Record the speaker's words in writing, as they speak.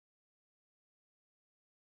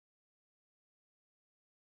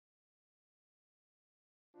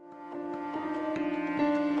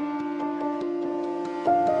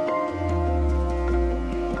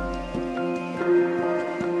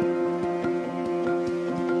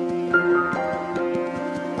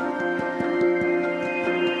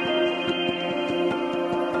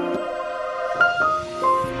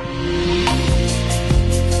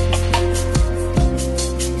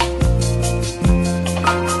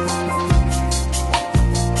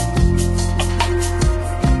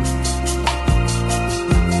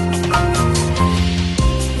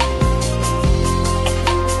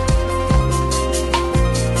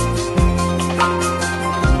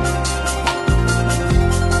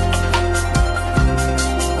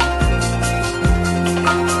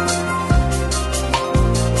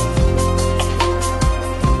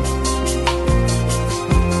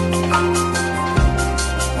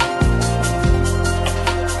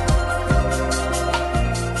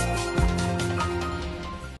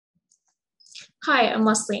Hi, I'm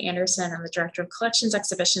Leslie Anderson. I'm the Director of Collections,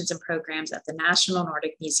 Exhibitions, and Programs at the National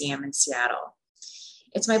Nordic Museum in Seattle.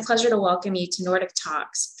 It's my pleasure to welcome you to Nordic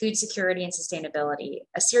Talks, Food Security and Sustainability,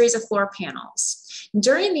 a series of 4 panels.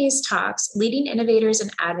 During these talks, leading innovators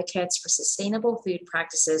and advocates for sustainable food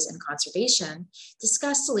practices and conservation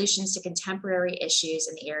discuss solutions to contemporary issues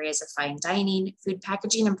in the areas of fine dining, food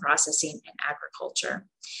packaging and processing, and agriculture.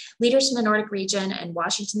 Leaders from the Nordic region and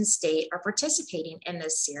Washington State are participating in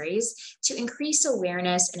this series to increase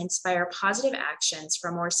awareness and inspire positive actions for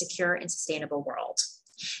a more secure and sustainable world.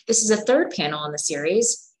 This is the 3rd panel in the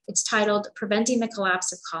series. It's titled Preventing the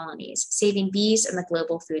Collapse of Colonies, Saving Bees and the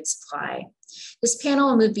Global Food Supply. This panel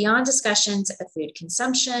will move beyond discussions of food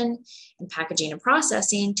consumption and packaging and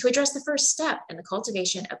processing to address the first step in the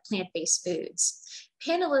cultivation of plant-based foods.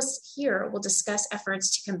 Panelists here will discuss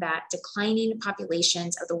efforts to combat declining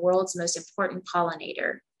populations of the world's most important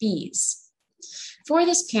pollinator, bees. For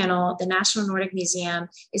this panel, the National Nordic Museum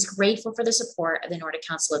is grateful for the support of the Nordic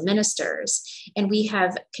Council of Ministers, and we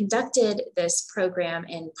have conducted this program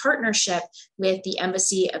in partnership with the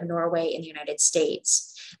Embassy of Norway in the United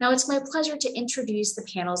States. Now, it's my pleasure to introduce the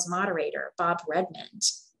panel's moderator, Bob Redmond.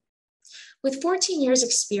 With 14 years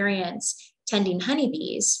experience tending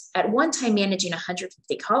honeybees, at one time managing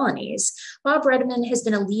 150 colonies, Bob Redmond has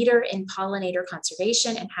been a leader in pollinator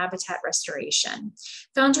conservation and habitat restoration,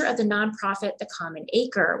 founder of the nonprofit The Common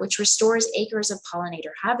Acre, which restores acres of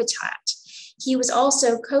pollinator habitat. He was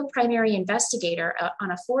also co-primary investigator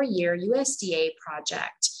on a 4-year USDA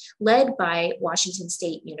project led by Washington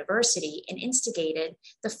State University and instigated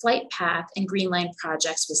the Flight Path and Green Line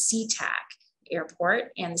projects with SeaTac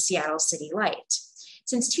Airport and the Seattle City Light.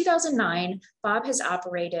 Since 2009, Bob has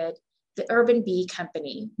operated the Urban Bee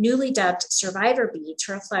Company, newly dubbed Survivor Bee,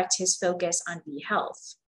 to reflect his focus on bee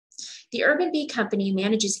health. The Urban Bee Company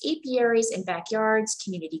manages apiaries in backyards,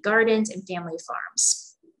 community gardens, and family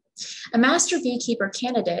farms. A master beekeeper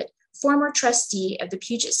candidate, former trustee of the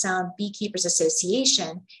Puget Sound Beekeepers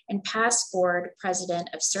Association, and past board president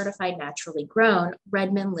of Certified Naturally Grown,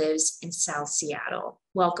 Redmond lives in South Seattle.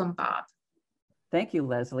 Welcome, Bob. Thank you,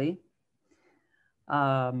 Leslie.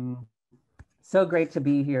 So great to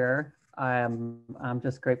be here. I'm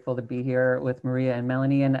just grateful to be here with Maria and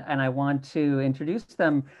Melanie, and I want to introduce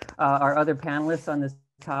them, our other panelists on this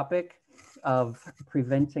topic of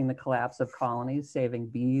preventing the collapse of colonies, saving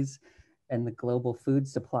bees, and the global food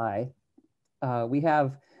supply. We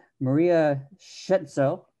have Maria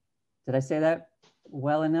Kjesvo. Did I say that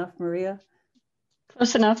well enough, Maria?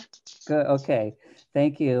 Close enough. Good, okay,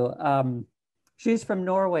 thank you. She's from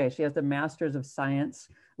Norway. She has a Master's of Science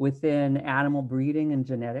within animal breeding and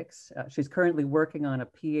genetics. She's currently working on a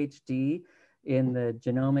PhD in the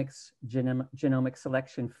genomic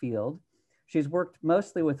selection field. She's worked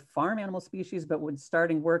mostly with farm animal species, but when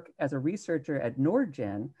starting work as a researcher at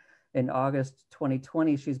Nordgen in August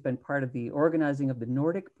 2020, she's been part of the organizing of the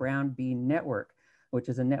Nordic Brown Bee Network, which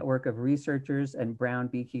is a network of researchers and brown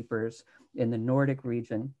beekeepers in the Nordic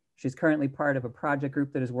region. She's currently part of a project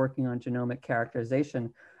group that is working on genomic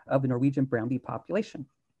characterization of the Norwegian brown bee population.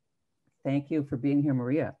 Thank you for being here,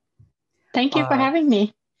 Maria. Thank you for having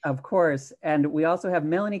me. Of course. And we also have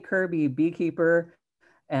Melanie Kirby, beekeeper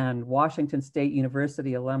and Washington State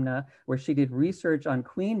University alumna, where she did research on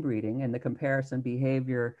queen breeding and the comparison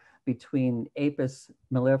behavior between Apis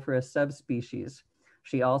mellifera subspecies.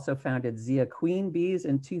 She also founded Zia Queen Bees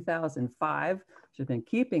in 2005. She's been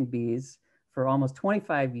keeping bees for almost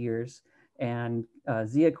 25 years, and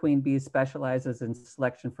Zia Queen Bees specializes in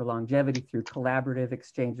selection for longevity through collaborative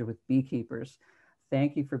exchange with beekeepers.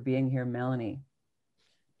 Thank you for being here, Melanie.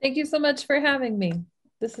 Thank you so much for having me.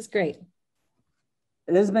 This is great.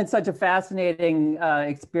 This has been such a fascinating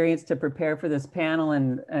experience to prepare for this panel,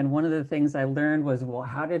 and one of the things I learned was, well,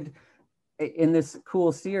 in this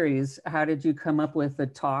cool series, how did you come up with the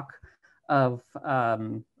talk of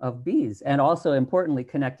bees, and also importantly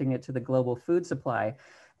connecting it to the global food supply?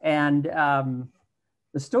 And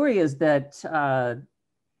the story is that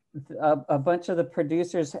a bunch of the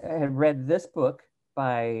producers had read this book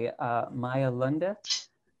by Maya Lunde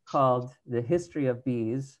called The History of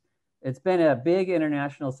Bees. It's been a big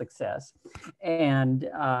international success, and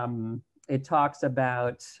it talks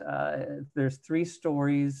about, there's 3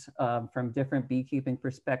 stories from different beekeeping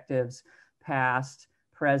perspectives, past,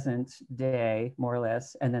 present day, more or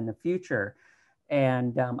less, and then the future,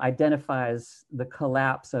 and identifies the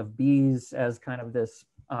collapse of bees as kind of this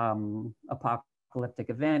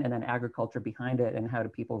apocalyptic event, and then agriculture behind it, and how do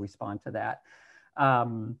people respond to that.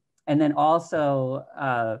 And then also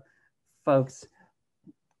folks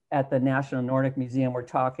at the National Nordic Museum were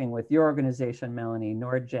talking with your organization, Melanie,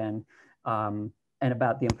 Nordgen, and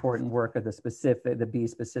about the important work of the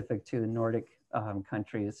bees specific to Nordic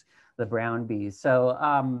countries, the brown bees. So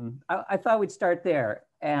I thought we'd start there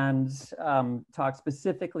and talk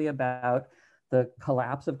specifically about the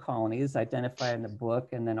collapse of colonies identified in the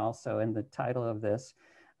book and then also in the title of this.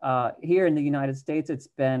 Here in the United States, it's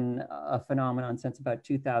been a phenomenon since about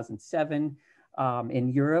 2007. In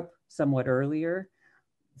Europe, somewhat earlier.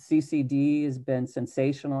 CCD has been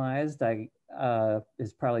sensationalized.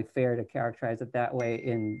 Is probably fair to characterize it that way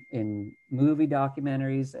in movie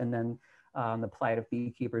documentaries, and then the plight of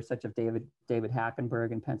beekeepers such as David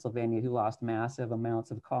Hackenberg in Pennsylvania, who lost massive amounts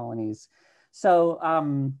of colonies. So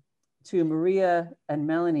to Maria and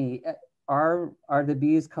Melanie, are the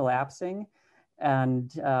bees collapsing,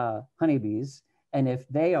 and honeybees? And if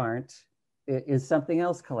they aren't, is something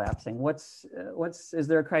else collapsing? Is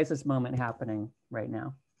there a crisis moment happening right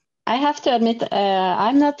now? I have to admit,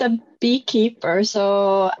 I'm not a beekeeper,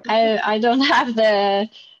 so I don't have the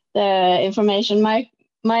information.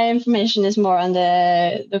 My information is more on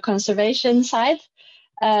the conservation side.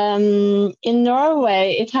 In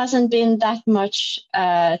Norway, it hasn't been that much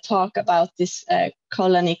talk about this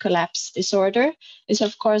colony collapse disorder. This,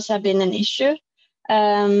 of course, have been an issue.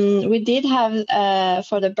 We did have,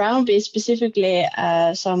 for the brown bees specifically,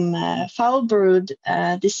 some foul brood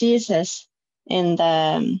diseases in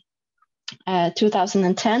the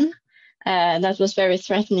 2010. That was very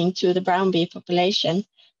threatening to the brown bee population,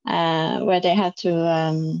 where they had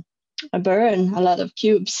to burn a lot of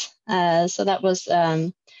cubes. So that was,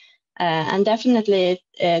 and definitely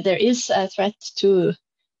there is a threat to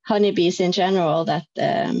honeybees in general that,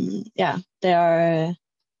 they are,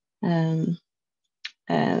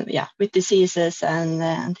 with diseases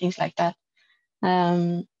and things like that.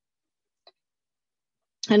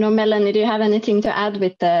 I know, Melanie, do you have anything to add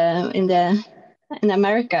with in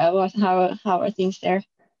America? How are things there?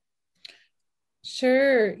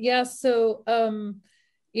 Sure. Yeah. So,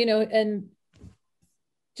 and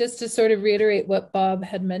just to sort of reiterate what Bob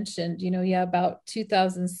had mentioned, about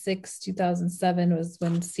 2006, 2007 was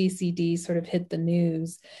when CCD sort of hit the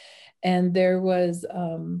news. And there was,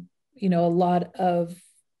 a lot of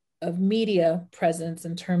media presence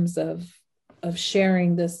in terms of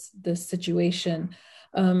sharing this situation.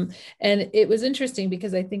 And it was interesting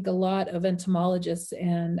because I think a lot of entomologists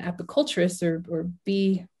and apiculturists or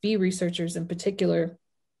bee researchers in particular,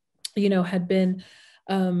 had been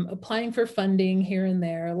applying for funding here and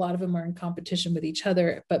there. A lot of them are in competition with each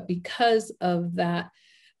other, but because of that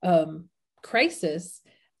crisis,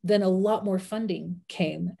 then a lot more funding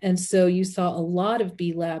came. And so you saw a lot of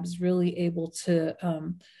bee labs really able to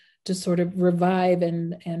sort of revive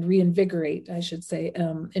and reinvigorate, I should say,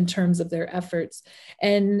 in terms of their efforts.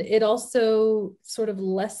 And it also sort of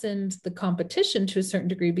lessened the competition to a certain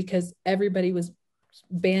degree because everybody was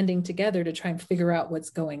banding together to try and figure out what's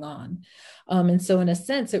going on. And so in a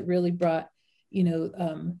sense, it really brought,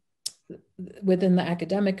 within the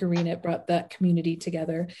academic arena, it brought that community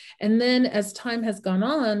together. And then as time has gone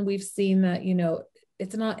on, we've seen that,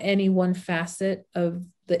 it's not any one facet of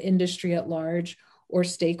the industry at large or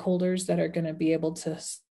stakeholders that are going to be able to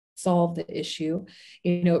solve the issue.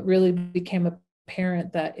 It really became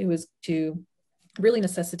apparent that it was to really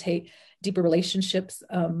necessitate deeper relationships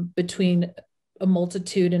between a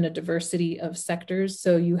multitude and a diversity of sectors.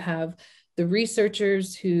 So you have the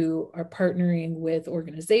researchers who are partnering with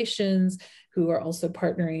organizations, who are also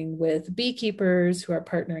partnering with beekeepers, who are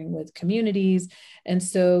partnering with communities. And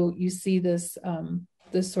so you see this,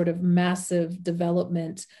 this sort of massive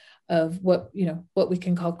development of what we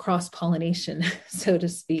can call cross-pollination, so to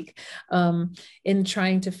speak, in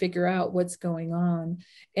trying to figure out what's going on.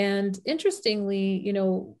 And interestingly,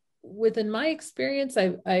 within my experience,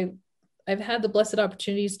 I've had the blessed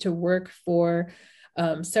opportunities to work for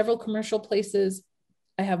several commercial places.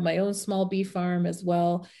 I have my own small bee farm as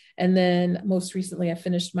well. And then most recently, I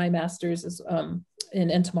finished my master's in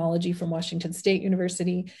entomology from Washington State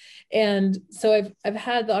University. And so I've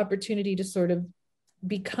had the opportunity to sort of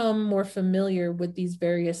become more familiar with these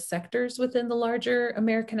various sectors within the larger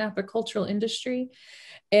American apicultural industry.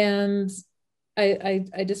 And I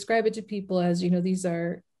describe it to people as, these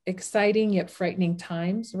are exciting yet frightening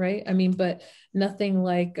times, right? I mean, but nothing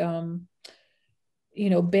like,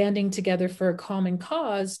 banding together for a common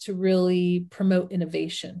cause to really promote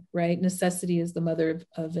innovation, right? Necessity is the mother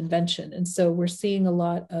of invention. And so we're seeing a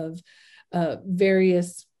lot of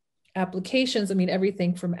various applications. I mean,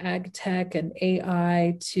 everything from ag tech and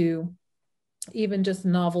AI to even just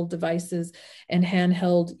novel devices and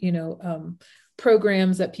handheld,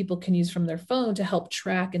 programs that people can use from their phone to help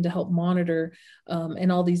track and to help monitor, and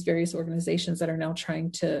all these various organizations that are now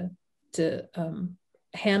trying to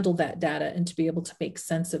handle that data and to be able to make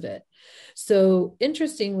sense of it. So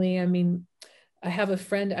interestingly, I mean, I have a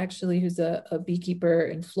friend actually who's a beekeeper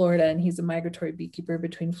in Florida, and he's a migratory beekeeper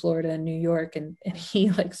between Florida and New York. And he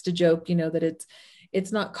likes to joke, you know, that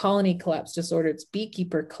it's not colony collapse disorder, it's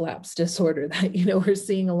beekeeper collapse disorder, that, you know, we're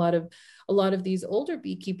seeing a lot of these older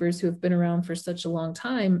beekeepers who have been around for such a long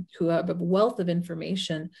time, who have a wealth of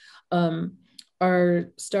information, are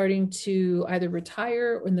starting to either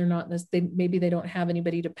retire when they're not, maybe they don't have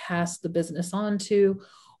anybody to pass the business on to,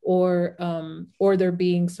 or they're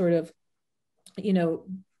being sort of, you know,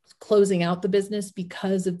 closing out the business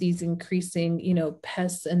because of these increasing, you know,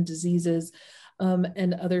 pests and diseases,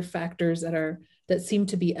 and other factors that seem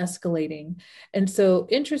to be escalating. And so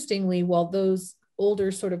interestingly, while those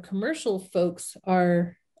older sort of commercial folks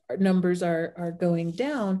our numbers are going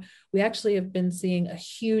down, we actually have been seeing a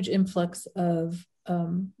huge influx of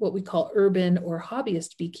what we call urban or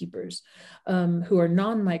hobbyist beekeepers, who are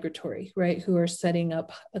non-migratory, right? Who are setting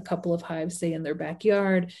up a couple of hives, say in their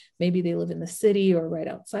backyard. Maybe they live in the city or right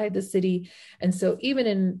outside the city. And so even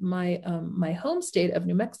in my my home state of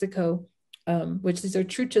New Mexico, which these are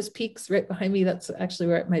Truchas Peaks right behind me, that's actually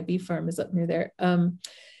where my bee farm is, up near there.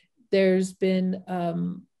 There's been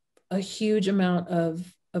a huge amount of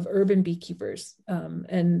urban beekeepers,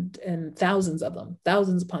 and thousands of them,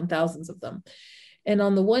 thousands upon thousands of them. And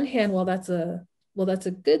on the one hand, while that's a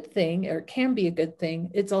good thing, or can be a good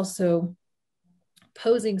thing, it's also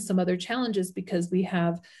posing some other challenges, because we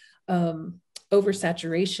have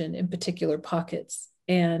oversaturation in particular pockets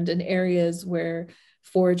and in areas where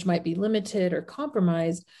forage might be limited or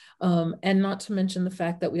compromised, and not to mention the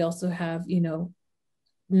fact that we also have, you know,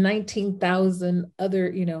 19,000 other,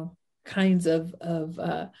 you know, kinds of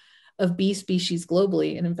bee species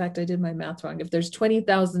globally. And in fact, I did my math wrong. If there's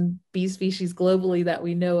 20,000 bee species globally that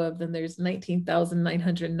we know of, then there's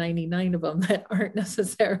 19,999 of them that aren't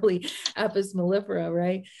necessarily Apis mellifera,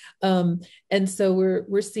 right? And so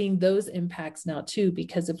we're seeing those impacts now too,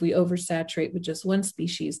 because if we oversaturate with just one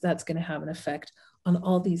species, that's going to have an effect on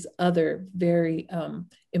all these other very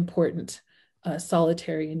important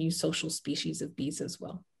solitary and eusocial species of bees as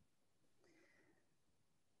well.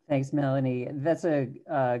 Thanks, Melanie. That's a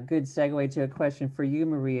good segue to a question for you,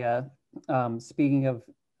 Maria. Speaking of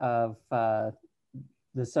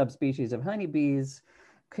the subspecies of honeybees,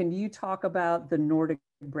 can you talk about the Nordic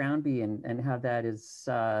brown bee and how that is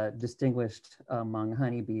distinguished among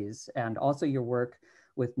honeybees, and also your work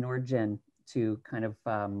with Nordgen to kind of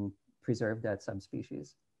preserve that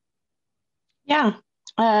subspecies? Yeah.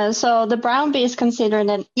 So the brown bee is considered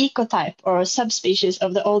an ecotype or a subspecies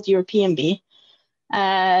of the old European bee.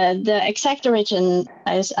 The exact origin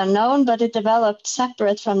is unknown, but it developed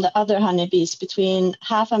separate from the other honeybees between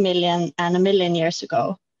 500,000 and 1 million years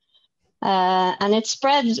ago. And it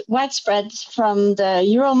spread widespread from the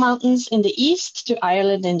Ural Mountains in the east to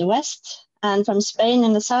Ireland in the west, and from Spain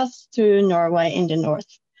in the south to Norway in the north.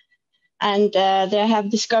 And they have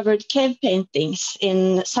discovered cave paintings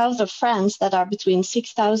in south of France that are between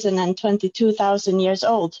 6,000 and 22,000 years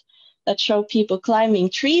old, that show people climbing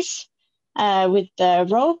trees with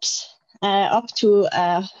ropes up to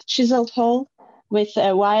a chiseled hole with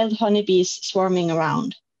wild honeybees swarming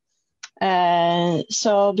around.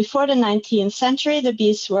 So before the 19th century, the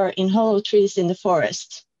bees were in hollow trees in the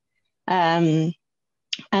forest. And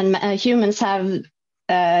humans have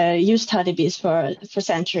used honeybees for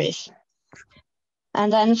centuries.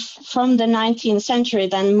 And then from the 19th century,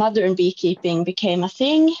 then modern beekeeping became a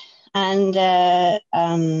thing. And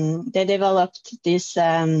they developed these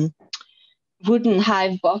wooden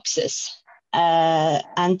hive boxes.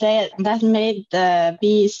 And that made the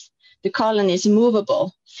bees, the colonies,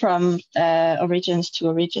 movable from origins to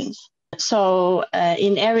origins. So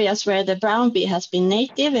in areas where the brown bee has been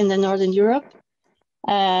native in the Northern Europe,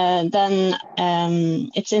 then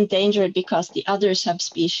it's endangered because the other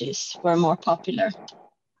subspecies were more popular.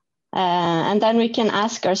 And then we can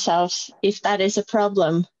ask ourselves if that is a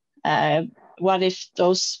problem. What if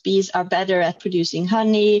those bees are better at producing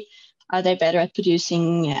honey? Are they better at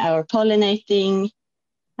producing or pollinating?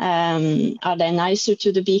 Are they nicer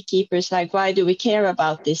to the beekeepers? Like, why do we care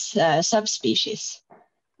about this subspecies?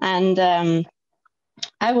 And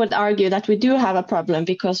I would argue that we do have a problem,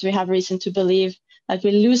 because we have reason to believe that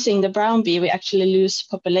we're losing the brown bee. We actually lose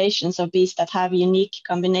populations of bees that have unique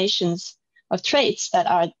combinations of traits that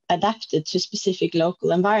are adapted to specific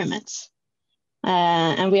local environments.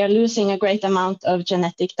 And we are losing a great amount of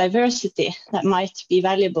genetic diversity that might be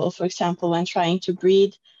valuable, for example, when trying to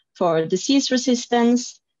breed for disease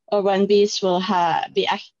resistance, or when bees will be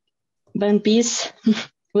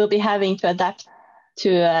having to adapt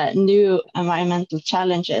to new environmental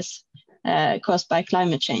challenges, caused by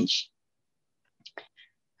climate change.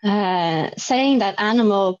 Saying that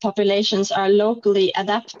animal populations are locally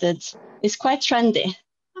adapted is quite trendy.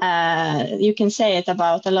 You can say it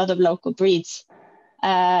about a lot of local breeds.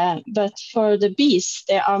 But for the bees,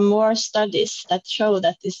 there are more studies that show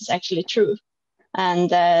that this is actually true. And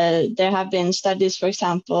there have been studies, for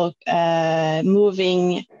example,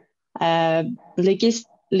 moving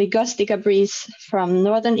Ligustica breeds from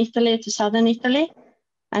northern Italy to southern Italy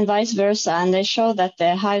and vice versa. And they show that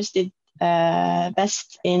the hives did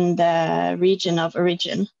best in the region of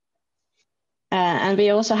origin. And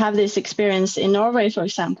we also have this experience in Norway, for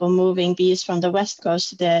example, moving bees from the west coast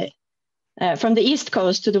to the from the east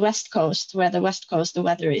coast to the west coast, where the west coast the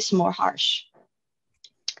weather is more harsh.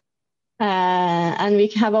 And we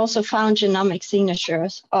have also found genomic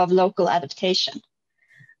signatures of local adaptation.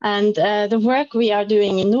 And the work we are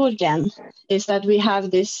doing in Nordgen is that we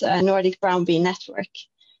have this Nordic brown bee network.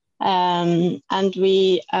 And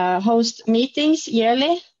we host meetings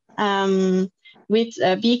yearly with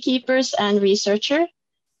beekeepers and researchers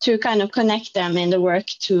to kind of connect them in the work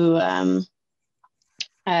to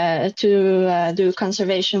do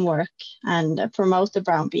conservation work and promote the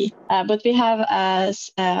brown bee. But we have a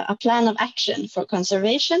plan of action for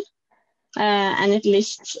conservation, and it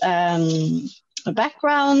lists a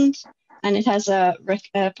background, and it has a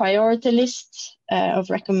priority list of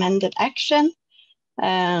recommended action,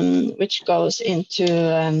 which goes into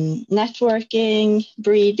networking,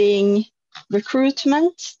 breeding,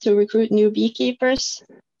 recruitment to recruit new beekeepers,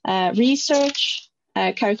 research,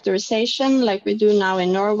 characterization, like we do now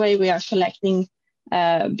in Norway. We are collecting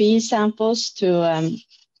bee samples to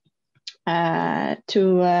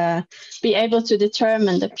be able to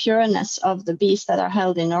determine the pureness of the bees that are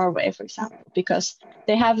held in Norway, for example, because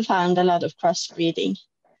they have found a lot of crossbreeding.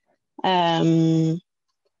 And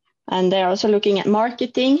they're also looking at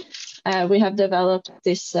marketing. We have developed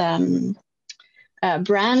this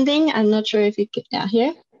branding. I'm not sure if you can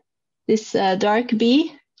here. This dark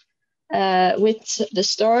bee with the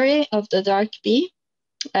story of the dark bee.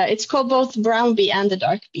 It's called both brown bee and the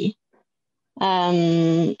dark bee.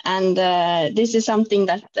 This is something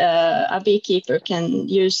that a beekeeper can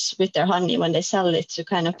use with their honey when they sell it to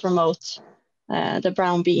kind of promote the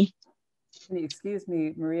brown bee. Excuse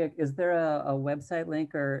me, Maria, is there a website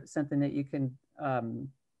link or something that you can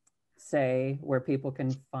say where people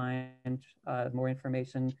can find more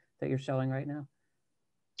information that you're showing right now?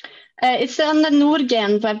 It's on the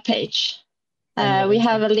Nordgen webpage. We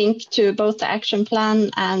have a link to both the action plan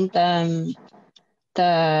and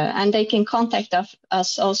and they can contact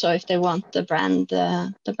us also if they want the brand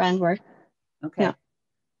work. Okay. Yeah.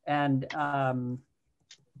 And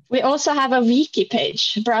we also have a wiki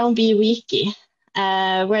page, Brown Bee Wiki,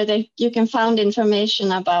 where you can find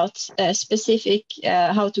information about specific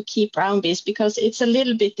how to keep brown bees, because it's a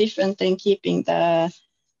little bit different than keeping the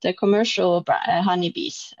commercial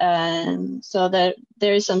honeybees. So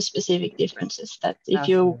there is some specific differences that if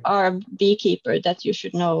you are a beekeeper, that you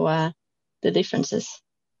should know the differences.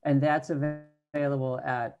 And that's available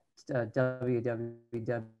at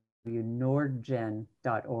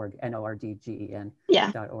www.nordgen.org, Nordgen.org.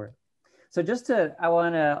 Yeah. So I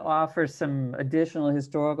want to offer some additional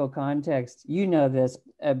historical context. You know this,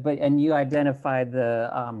 and you identified the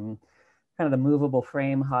kind of the movable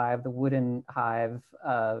frame hive, the wooden hive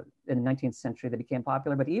in the 19th century that became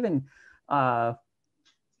popular. But even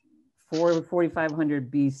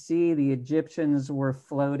 4500 BC, the Egyptians were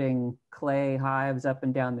floating clay hives up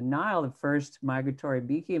and down the Nile, the first migratory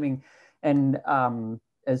beekeeping. And then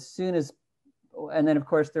of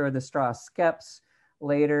course there are the straw skeps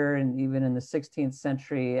later, and even in the 16th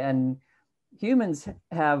century. And humans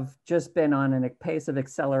have just been on a pace of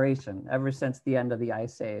acceleration ever since the end of the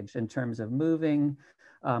Ice Age in terms of moving,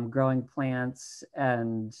 growing plants,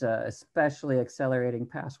 and especially accelerating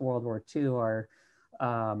past World War II.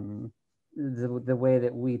 The way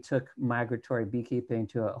that we took migratory beekeeping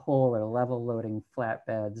to a whole or level loading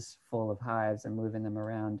flatbeds full of hives and moving them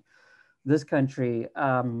around this country.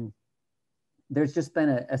 There's just been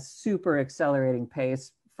a super accelerating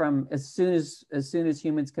pace from as soon as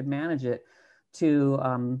humans could manage it to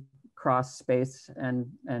cross space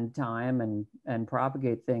and time and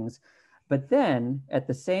propagate things. But then at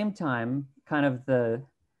the same time, kind of the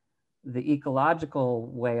ecological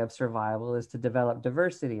way of survival is to develop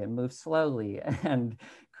diversity and move slowly and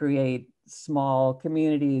create small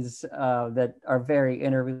communities that are very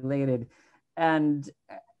interrelated. And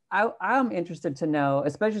I'm interested to know,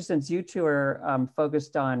 especially since you two are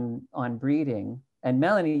focused on breeding, and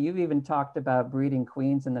Melanie, you've even talked about breeding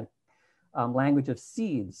queens in the language of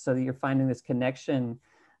seeds, so that you're finding this connection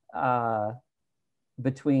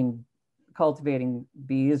between cultivating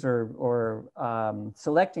bees or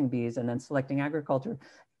selecting bees and then selecting agriculture.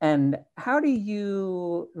 And how do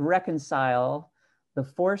you reconcile the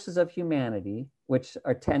forces of humanity, which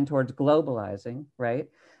tend towards globalizing, right?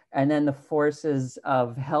 And then the forces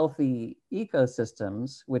of healthy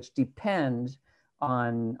ecosystems, which depend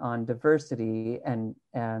on diversity and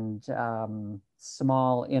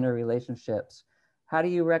small interrelationships. How do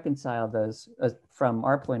you reconcile those from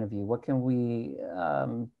our point of view? What can we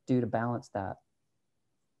do to balance that?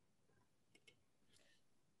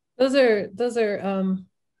 Those are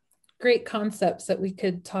great concepts that we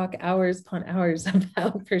could talk hours upon hours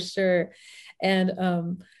about for sure.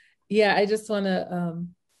 And yeah, I just want to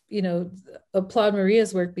applaud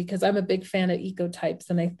Maria's work, because I'm a big fan of ecotypes,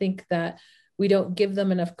 and I think that we don't give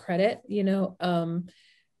them enough credit.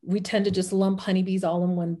 We tend to just lump honeybees all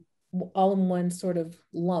in one sort of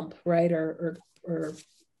lump, right? Or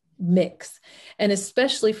mix. And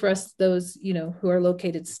especially for us, those, who are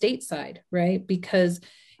located stateside, right? Because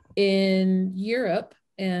in Europe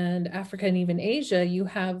and Africa and even Asia, you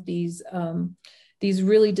have these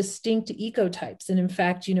really distinct ecotypes. And in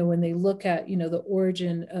fact, when they look at, the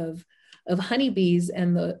origin of honeybees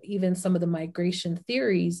and even some of the migration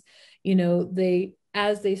theories,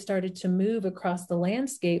 as they started to move across the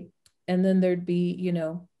landscape, and then there'd be,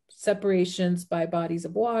 separations by bodies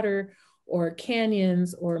of water or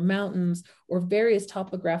canyons or mountains or various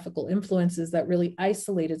topographical influences that really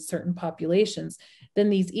isolated certain populations,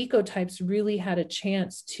 then these ecotypes really had a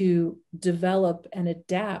chance to develop and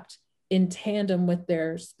adapt in tandem with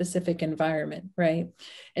their specific environment, right?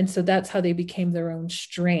 And so that's how they became their own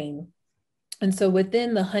strain. And so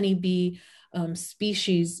within the honeybee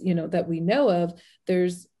species, that we know of,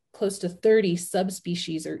 there's close to 30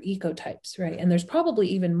 subspecies or ecotypes, right? And there's probably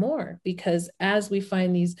even more, because as we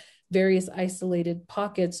find these various isolated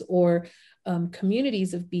pockets or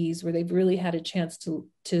communities of bees where they've really had a chance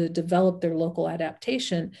to develop their local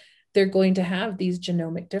adaptation, they're going to have these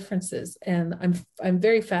genomic differences. And I'm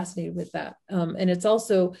very fascinated with that. And it's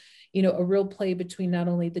also, a real play between not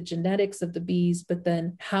only the genetics of the bees, but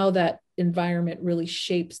then how that environment really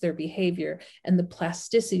shapes their behavior and the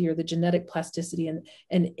plasticity or the genetic plasticity. And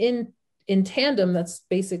in tandem, that's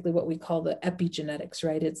basically what we call the epigenetics,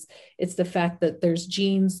 right? It's the fact that there's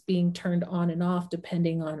genes being turned on and off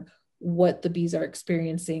depending on what the bees are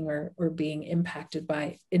experiencing or being impacted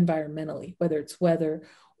by environmentally, whether it's weather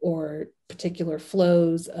or particular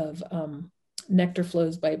flows of nectar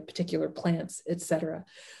flows by particular plants, et cetera.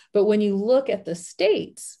 But when you look at the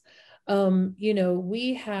states,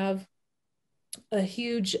 we have a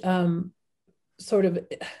huge sort of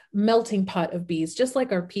melting pot of bees, just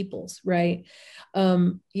like our peoples, right?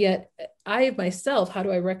 Yet I myself, how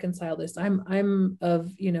do I reconcile this? I'm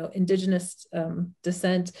of, indigenous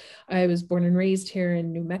descent. I was born and raised here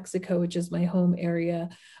in New Mexico, which is my home area.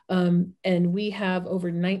 And we have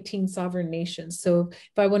over 19 sovereign nations. So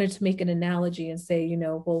if I wanted to make an analogy and say,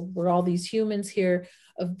 well, we're all these humans here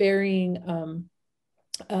of varying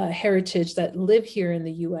heritage that live here in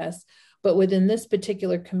the US, but within this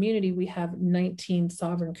particular community, we have 19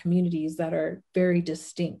 sovereign communities that are very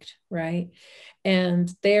distinct, right?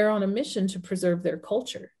 And they're on a mission to preserve their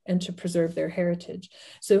culture and to preserve their heritage.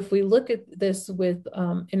 So if we look at this with,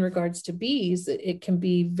 in regards to bees, it can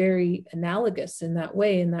be very analogous in that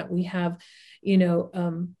way, in that we have,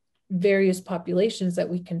 various populations that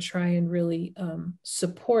we can try and really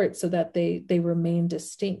support so that they remain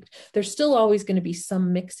distinct. There's still always going to be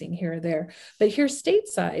some mixing here or there, but here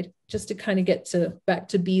stateside, just to kind of get back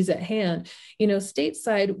to bees at hand,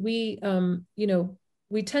 stateside,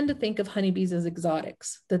 we tend to think of honeybees as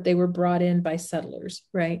exotics, that they were brought in by settlers,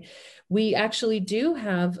 right? We actually do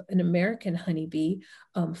have an American honeybee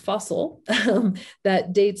fossil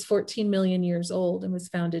that dates 14 million years old and was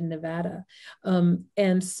found in Nevada.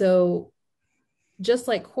 And so just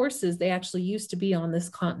like horses, they actually used to be on this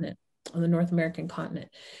continent, on the North American continent.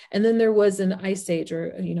 And then there was an ice age,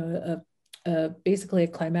 or, basically a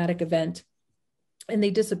climatic event, and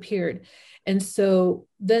they disappeared. And so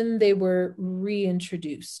then they were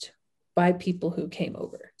reintroduced by people who came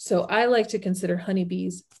over. So I like to consider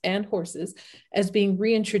honeybees and horses as being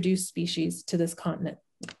reintroduced species to this continent.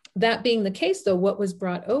 That being the case, though, what was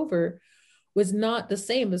brought over was not the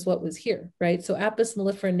same as what was here, right? So Apis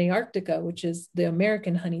mellifera nearctica, which is the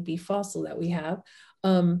American honeybee fossil that we have,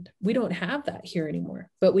 we don't have that here anymore,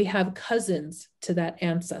 but we have cousins to that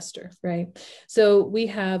ancestor, right? So we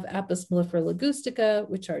have Apis mellifera ligustica,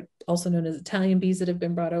 which are also known as Italian bees that have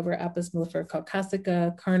been brought over, Apis mellifera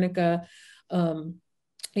caucasica, carnica.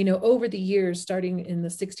 Over the years, starting in the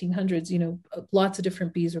 1600s, lots of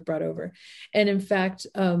different bees were brought over. And in fact,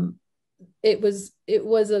 it was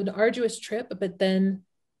an arduous trip, but then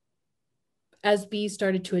as bees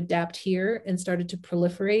started to adapt here and started to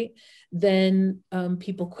proliferate, then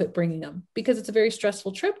people quit bringing them because it's a very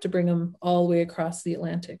stressful trip to bring them all the way across the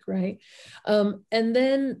Atlantic, right? And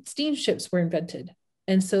then steamships were invented.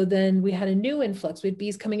 And so then we had a new influx. We had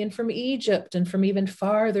bees coming in from Egypt and from even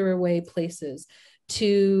farther away places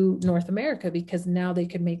to North America because now they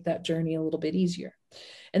could make that journey a little bit easier.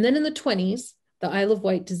 And then in the 20s, the Isle of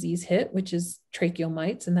Wight disease hit, which is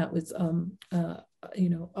tracheomites, and that was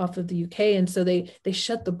off of the UK. And so they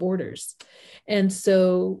shut the borders. And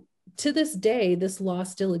so to this day, this law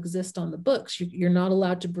still exists on the books. You're not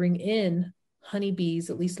allowed to bring in honeybees,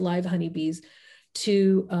 at least live honeybees,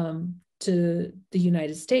 to the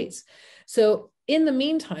United States. So in the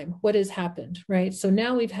meantime, what has happened, right? So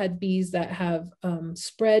now we've had bees that have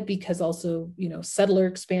spread because also, settler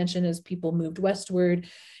expansion as people moved westward,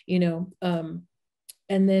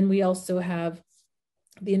 and then we also have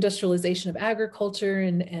the industrialization of agriculture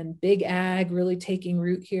and big ag really taking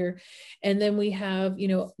root here. And then we have,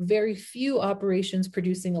 very few operations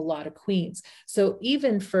producing a lot of queens. So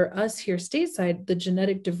even for us here stateside, the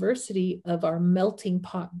genetic diversity of our melting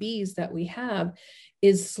pot bees that we have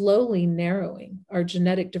is slowly narrowing. Our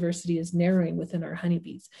genetic diversity is narrowing within our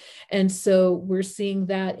honeybees. And so we're seeing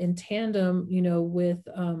that in tandem, with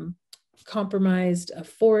compromised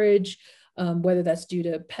forage, whether that's due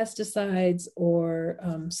to pesticides or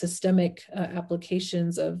systemic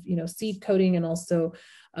applications of, seed coating, and also,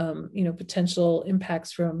 potential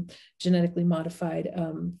impacts from genetically modified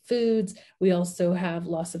foods. We also have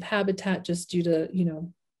loss of habitat just due to,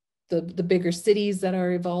 the bigger cities that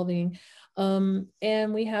are evolving.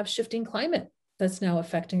 And we have shifting climate that's now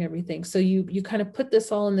affecting everything. So you kind of put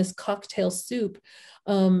this all in this cocktail soup,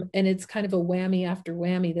 and it's kind of a whammy after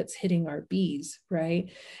whammy that's hitting our bees, right?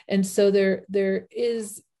 And so there's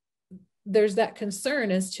that concern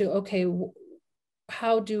as to, okay,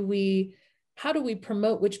 how do we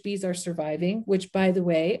promote which bees are surviving? Which, by the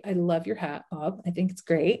way, I love your hat, Bob. I think it's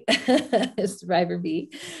great, survivor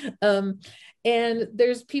bee. And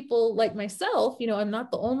there's people like myself, I'm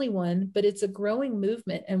not the only one, but it's a growing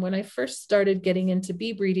movement. And when I first started getting into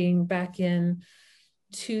bee breeding back in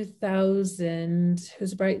 2000, it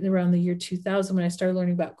was right around the year 2000 when I started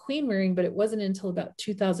learning about queen rearing, but it wasn't until about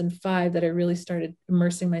 2005 that I really started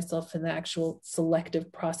immersing myself in the actual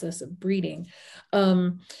selective process of breeding.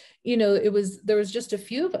 There was just a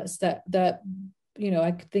few of us that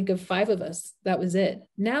I could think of 5 of us. That was it.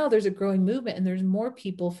 Now there's a growing movement, and there's more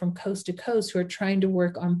people from coast to coast who are trying to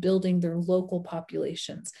work on building their local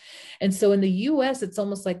populations. And so in the US, it's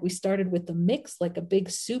almost like we started with the mix, like a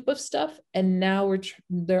big soup of stuff. And now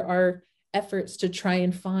there are efforts to try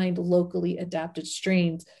and find locally adapted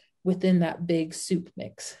strains within that big soup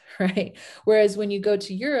mix, right? Whereas when you go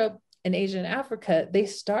to Europe and Asia and Africa, they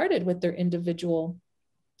started with their individual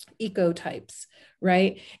ecotypes,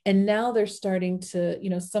 right? And now they're starting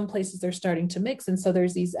to, some places they're starting to mix. And so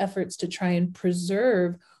there's these efforts to try and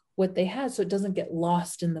preserve what they had so it doesn't get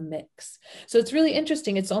lost in the mix. So it's really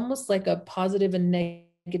interesting. It's almost like a positive and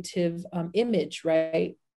negative image,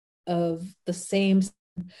 right, of the same,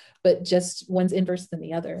 but just one's inverse than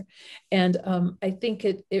the other. And I think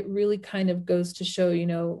it really kind of goes to show,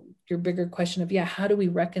 your bigger question of, how do we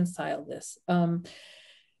reconcile this?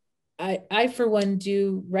 I, for one,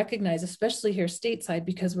 do recognize, especially here stateside,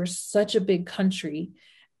 because we're such a big country,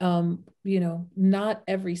 not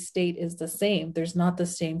every state is the same. There's not the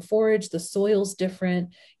same forage. The soil's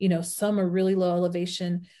different. Some are really low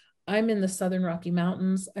elevation. I'm in the Southern Rocky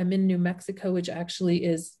Mountains. I'm in New Mexico, which actually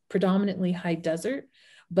is predominantly high desert,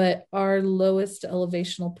 but our lowest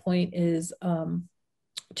elevational point is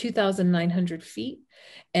 2,900 feet.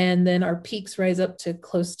 And then our peaks rise up to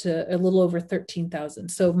close to a little over 13,000.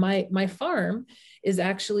 So my farm is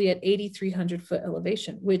actually at 8,300 foot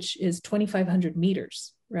elevation, which is 2,500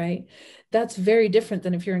 meters, right? That's very different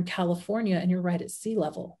than if you're in California and you're right at sea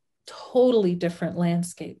level. Totally different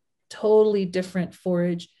landscape, totally different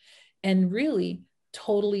forage, and really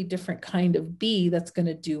totally different kind of bee that's going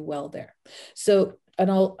to do well there. So, and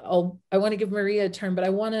I want to give Maria a turn, but I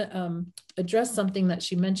want to address something that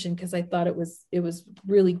she mentioned, because I thought it was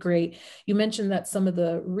really great. You mentioned that some of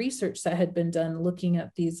the research that had been done looking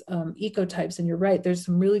at these ecotypes, and you're right, there's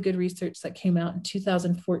some really good research that came out in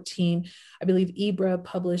 2014. I believe IBRA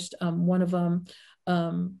published one of them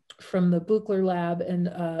from the Buchler lab, and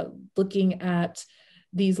looking at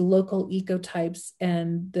these local ecotypes,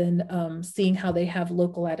 and then seeing how they have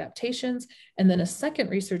local adaptations. And then a second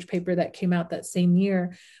research paper that came out that same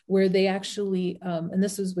year, where they actually, and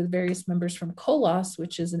this was with various members from Colonies,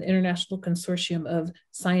 which is an international consortium of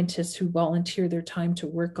scientists who volunteer their time to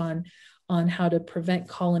work on on how to prevent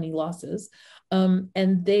colony losses.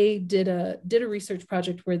 And they did a research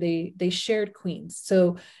project where they shared queens.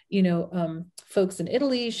 So, folks in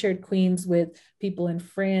Italy shared queens with people in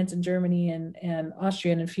France and Germany and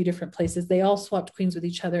Austria and a few different places. They all swapped queens with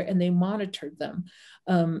each other, and they monitored them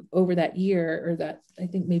over that year, or that, I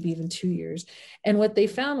think maybe even 2 years. And what they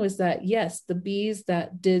found was that, yes, the bees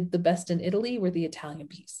that did the best in Italy were the Italian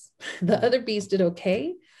bees. The other bees did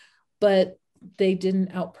okay, but they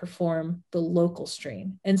didn't outperform the local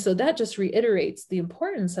strain. And so that just reiterates the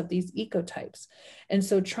importance of these ecotypes. And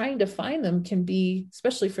so trying to find them can be,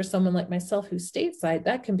 especially for someone like myself who's stateside,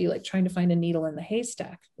 that can be like trying to find a needle in the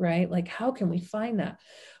haystack, right? Like, how can we find that?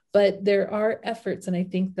 But there are efforts, and I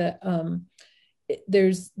think that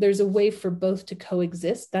there's a way for both to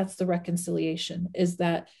coexist. That's the reconciliation, is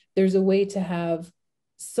that there's a way to have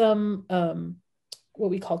some what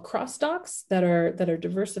we call cross stocks that are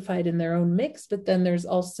diversified in their own mix, but then there's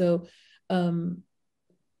also the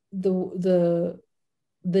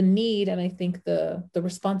need, and I think the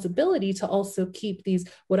responsibility to also keep these,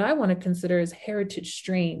 what I want to consider as heritage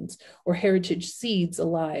strains or heritage seeds,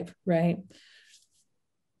 alive, right?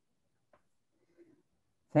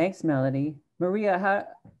 Thanks, Melanie. Maria,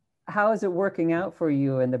 how is it working out for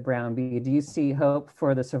you in the brown bee? Do you see hope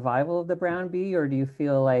for the survival of the brown bee, or do you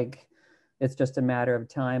feel like it's just a matter of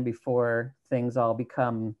time before things all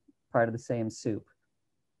become part of the same soup?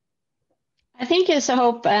 I think it's a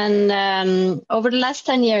hope, and over the last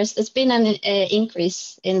 10 years, there's been an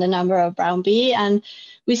increase in the number of brown bee, and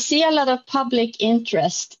we see a lot of public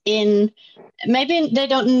interest in, maybe they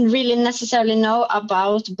don't really necessarily know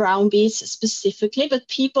about brown bees specifically, but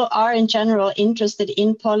people are in general interested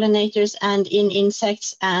in pollinators and in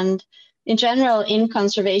insects and in general in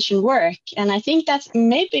conservation work. And I think that's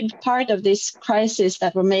maybe part of this crisis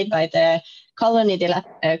that were made by the colony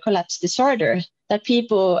collapse disorder, that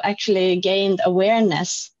people actually gained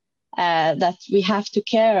awareness that we have to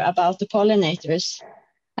care about the pollinators.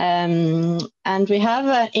 And we have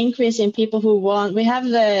an increase in people who want, we have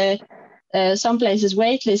some places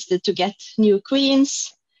waitlisted to get new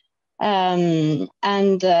queens. Yeah,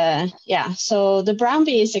 so the brown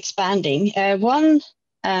bee is expanding. One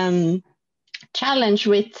challenge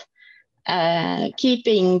with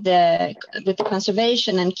keeping with the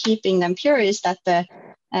conservation and keeping them pure is that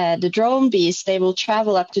the drone bees, they will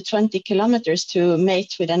travel up to 20 kilometers to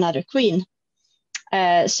mate with another queen.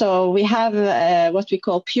 So we have what we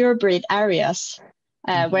call pure breed areas,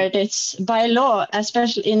 where it's by law,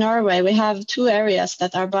 especially in Norway, we have 2 areas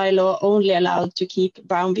that are by law only allowed to keep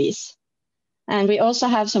brown bees. And we also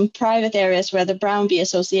have some private areas where the Brown Bee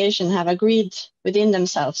Association have agreed within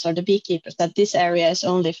themselves, or the beekeepers, that this area is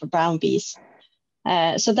only for brown bees.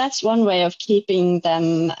 So that's one way of keeping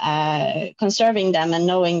them, conserving them, and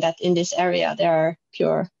knowing that in this area there are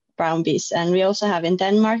pure brown bees. And we also have in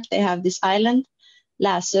Denmark, they have this island,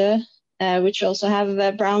 Læsø, which also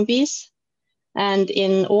have brown bees. And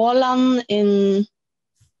in Åland,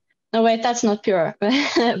 no wait, that's not pure,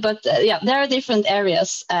 but yeah, there are different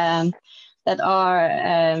areas that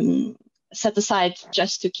are set aside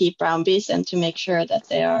just to keep brown bees and to make sure that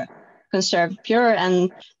they are conserved pure,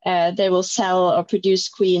 and they will sell or produce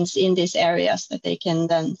queens in these areas that they can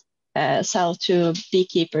then sell to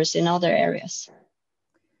beekeepers in other areas.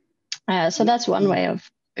 So that's one way of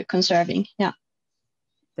conserving, yeah.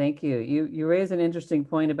 Thank you. You raise an interesting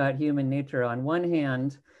point about human nature. On one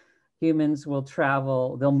hand, humans will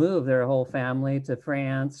travel, they'll move their whole family to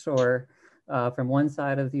France, or from one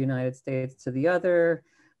side of the United States to the other,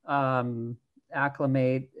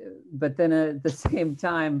 acclimate. But then at the same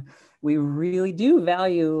time, we really do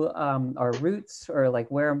value our roots, or like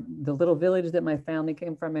where the little village that my family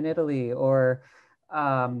came from in Italy, or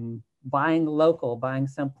buying local, buying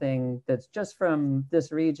something that's just from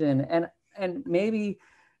this region. And maybe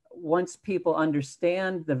once people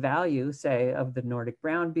understand the value, say, of the Nordic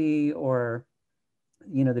brown bee, or,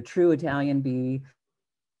 you know, the true Italian bee,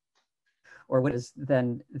 or what is,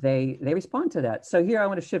 then they respond to that. So here I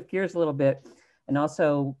want to shift gears a little bit and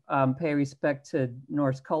also pay respect to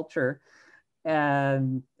Norse culture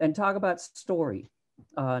and talk about story.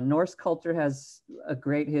 Norse culture has a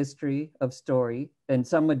great history of story, and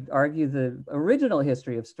some would argue the original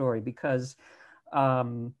history of story, because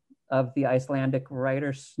of the Icelandic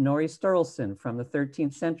writer Snorri Sturluson from the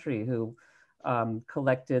 13th century, who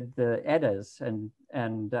collected the Eddas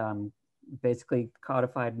and basically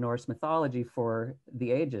codified Norse mythology for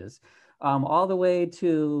the ages, all the way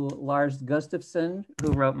to Lars Gustafsson,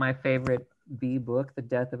 who wrote my favorite bee book, The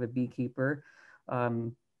Death of a Beekeeper,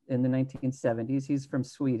 in the 1970s. He's from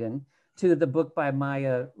Sweden. To the book by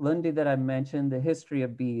Maya Lundi that I mentioned, The History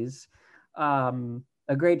of Bees, a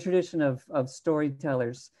a great tradition of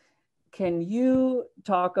storytellers. Can you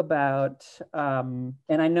talk about, and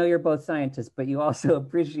I know you're both scientists, but you also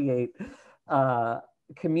appreciate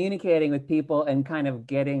communicating with people and kind of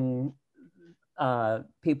getting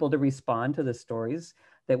people to respond to the stories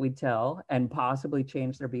that we tell and possibly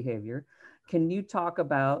change their behavior. Can you talk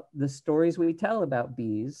about the stories we tell about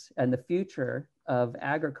bees and the future of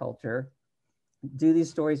agriculture? Do these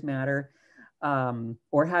stories matter?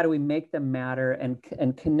 Or how do we make them matter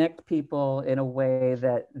and connect people in a way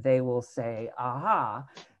that they will say, aha,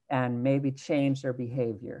 and maybe change their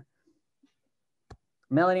behavior?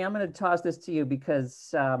 Melanie, I'm going to toss this to you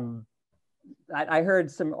because I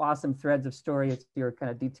heard some awesome threads of stories. You're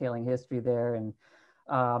kind of detailing history there. And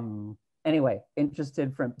anyway,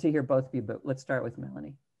 interested to hear both of you, but let's start with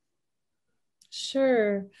Melanie.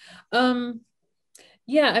 Sure.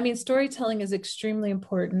 Yeah, I mean, storytelling is extremely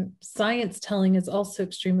important. Science telling is also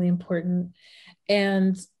extremely important.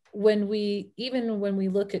 And when we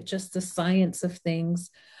look at just the science of things,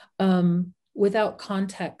 without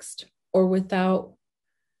context or without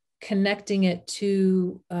connecting it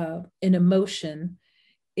to an emotion,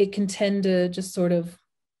 it can tend to just sort of,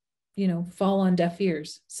 fall on deaf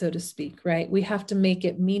ears, so to speak, right? We have to make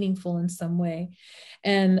it meaningful in some way.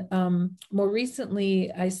 And more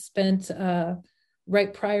recently, I spent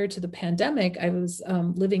right prior to the pandemic, I was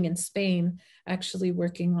living in Spain, actually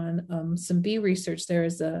working on some bee research there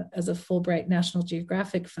as a Fulbright National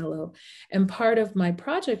Geographic Fellow. And part of my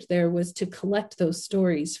project there was to collect those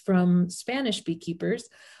stories from Spanish beekeepers.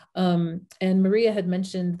 And Maria had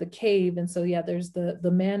mentioned the cave. And so, yeah, there's the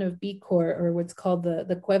Man of Bee Court, or what's called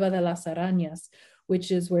the Cueva de las Arañas,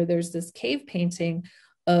 which is where there's this cave painting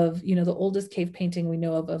of, the oldest cave painting we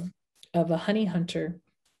know of a honey hunter.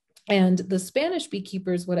 And the Spanish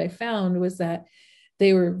beekeepers, what I found was that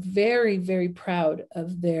they were very, very proud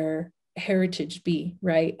of their heritage bee,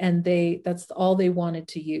 right? And that's all they wanted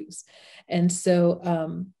to use. And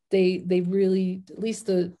so they really, at least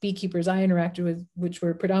the beekeepers I interacted with, which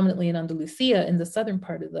were predominantly in Andalusia, in the southern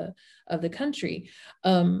part of the country,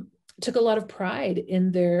 took a lot of pride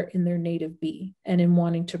in their native bee and in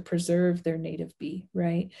wanting to preserve their native bee,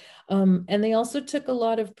 right? And they also took a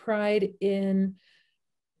lot of pride in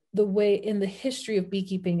the history of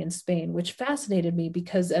beekeeping in Spain, which fascinated me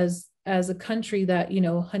because as a country that,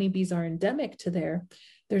 honeybees are endemic to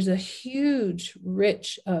there's a huge,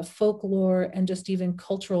 rich folklore and just even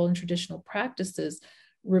cultural and traditional practices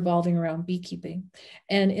revolving around beekeeping.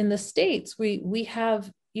 And in the States, we have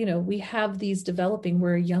these developing.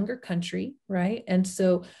 We're a younger country, right? And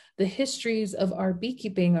so the histories of our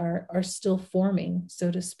beekeeping are still forming,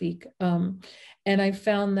 so to speak. And I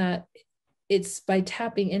found that it's by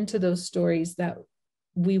tapping into those stories that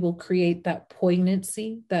we will create that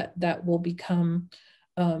poignancy that will become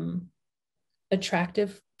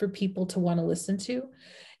attractive for people to want to listen to.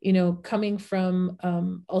 Coming from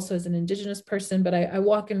also as an Indigenous person, but I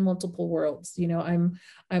walk in multiple worlds. I'm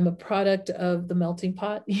a product of the melting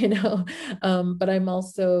pot, but I'm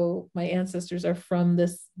also, my ancestors are from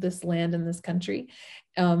this land and this country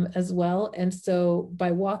as well. And so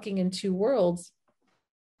by walking in two worlds,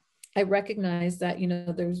 I recognize that,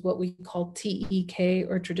 there's what we call TEK,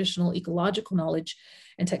 or traditional ecological knowledge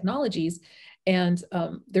and technologies. And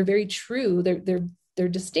they're very true. They're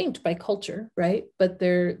distinct by culture, right? But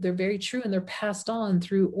they're very true, and they're passed on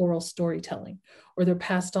through oral storytelling, or they're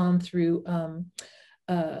passed on through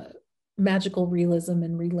magical realism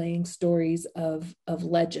and relaying stories of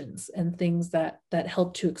legends and things that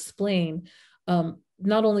help to explain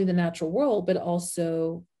not only the natural world, but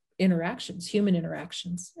also human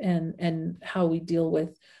interactions, and how we deal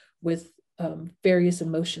with various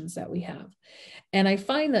emotions that we have. And I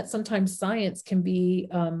find that sometimes science can be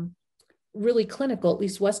really clinical, at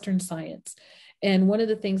least Western science. And one of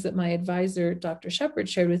the things that my advisor, Dr. Shepard,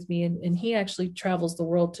 shared with me, and he actually travels the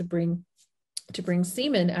world to bring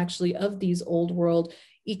semen actually of these old world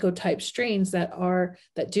ecotype strains that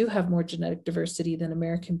do have more genetic diversity than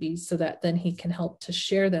American bees, so that then he can help to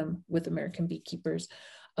share them with American beekeepers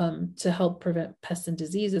to help prevent pests and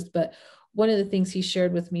diseases. But one of the things he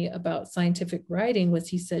shared with me about scientific writing was,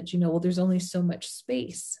 he said, well, there's only so much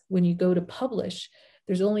space when you go to publish.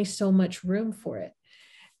 There's only so much room for it.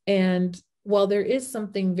 And while there is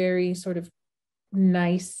something very sort of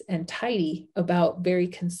nice and tidy about very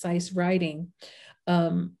concise writing,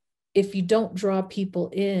 if you don't draw people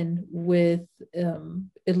in with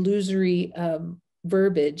illusory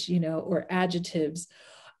verbiage, or adjectives,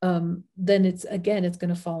 then it's going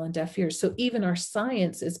to fall on deaf ears. So even our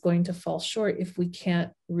science is going to fall short if we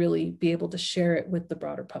can't really be able to share it with the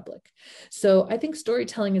broader public. So I think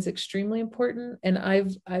storytelling is extremely important. And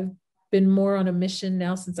I've been more on a mission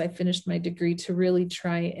now since I finished my degree to really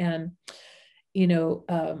try and,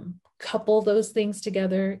 couple those things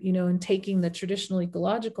together, and taking the traditional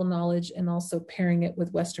ecological knowledge and also pairing it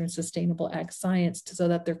with Western sustainable ag science so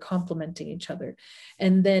that they're complementing each other.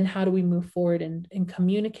 And then how do we move forward in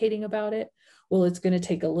communicating about it? Well, it's going to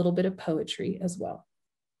take a little bit of poetry as well.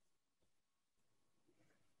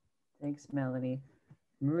 Thanks, Melanie.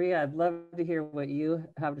 Maria, I'd love to hear what you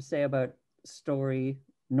have to say about story,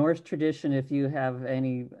 Norse tradition, if you have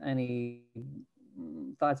any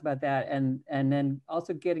thoughts about that, and then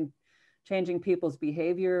also changing people's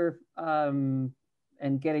behavior and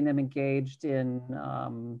getting them engaged in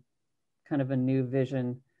kind of a new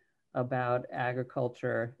vision about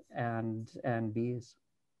agriculture and bees.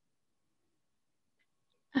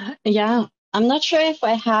 Yeah, I'm not sure if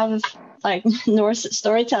I have like Norse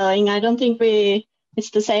storytelling. I don't think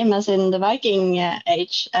it's the same as in the Viking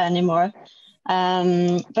age anymore.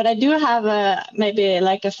 But I do have maybe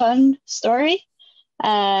like a fun story.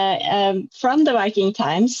 From the Viking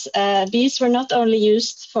times, bees were not only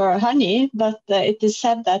used for honey, but it is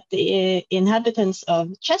said that the inhabitants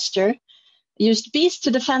of Chester used bees to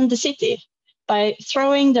defend the city by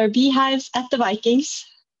throwing their beehives at the Vikings,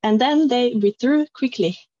 and then they withdrew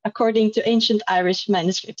quickly, according to ancient Irish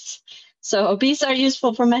manuscripts. So bees are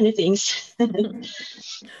useful for many things.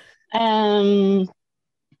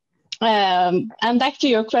 And back to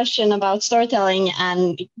your question about storytelling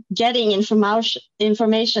and getting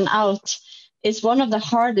information out is one of the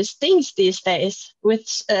hardest things these days.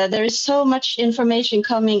 There is so much information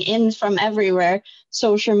coming in from everywhere,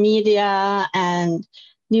 social media and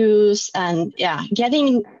news, and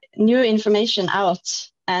getting new information out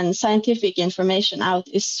and scientific information out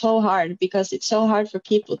is so hard because it's so hard for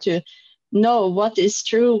people to know what is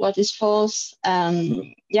true, what is false.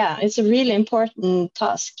 It's a really important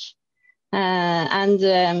task.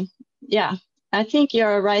 I think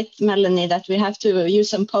you're right, Melanie, that we have to use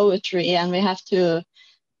some poetry and we have to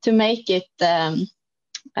make it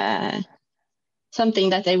something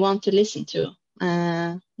that they want to listen to.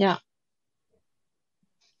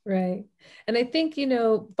 Right. And I think,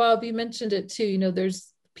 Bob, you mentioned it too,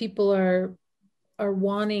 there's people are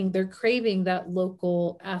wanting, they're craving that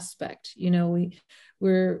local aspect.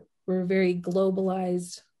 We're very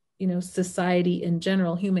globalized, society in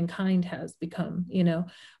general, humankind has become,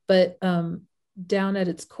 but down at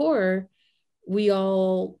its core, we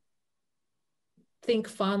all think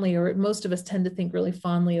fondly, or most of us tend to think really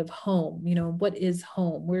fondly of home. What is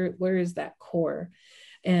home? Where is that core?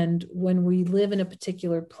 And when we live in a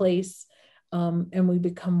particular place, and we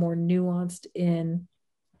become more nuanced in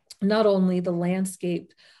not only the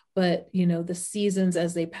landscape, but the seasons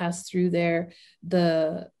as they pass through there,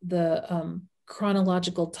 the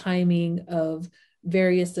chronological timing of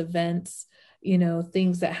various events,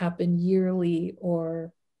 things that happen yearly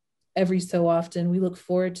or every so often, we look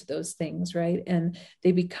forward to those things, right? And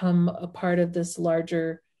they become a part of this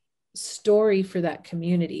larger story for that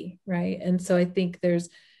community, right? And so I think there's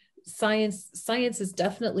science is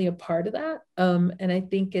definitely a part of that. And I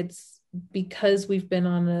think it's because we've been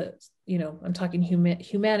on I'm talking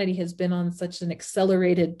humanity has been on such an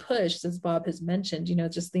accelerated push, as Bob has mentioned,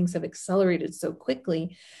 just things have accelerated so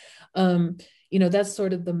quickly. That's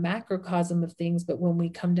sort of the macrocosm of things. But when we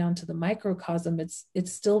come down to the microcosm,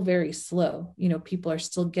 it's still very slow. People are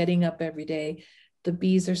still getting up every day. The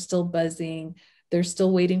bees are still buzzing. They're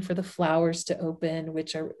still waiting for the flowers to open,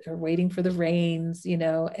 which are waiting for the rains,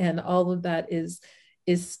 and all of that is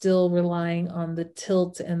still relying on the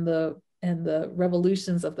tilt and the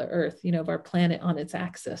revolutions of the earth, of our planet on its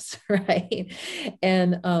axis, right?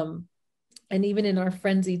 And even in our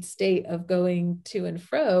frenzied state of going to and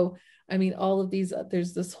fro, I mean, all of these,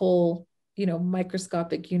 there's this whole,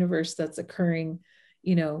 microscopic universe that's occurring,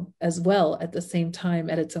 as well at the same time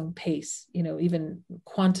at its own pace, even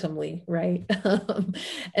quantumly, right?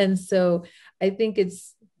 And so I think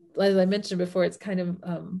it's, as I mentioned before, it's kind of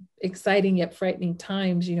exciting yet frightening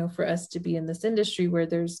times, for us to be in this industry where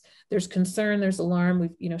there's concern, there's alarm.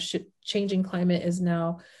 Changing climate is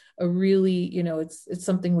now a really, it's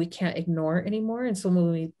something we can't ignore anymore. And so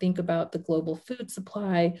when we think about the global food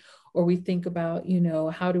supply, or we think about,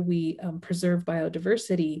 how do we preserve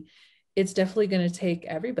biodiversity, it's definitely going to take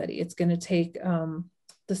everybody. It's going to take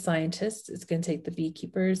the scientists, it's going to take the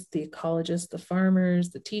beekeepers, the ecologists, the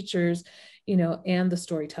farmers, the teachers, and the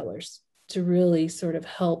storytellers to really sort of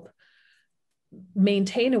help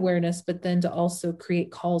maintain awareness, but then to also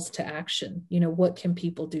create calls to action. What can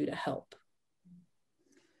people do to help?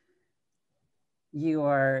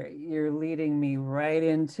 You're leading me right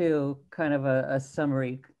into kind of a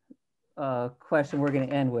summary question we're going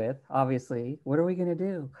to end with. Obviously, what are we going to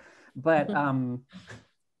do? But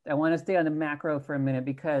I want to stay on the macro for a minute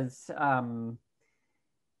because,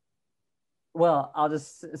 well, I'll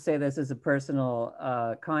just say this as a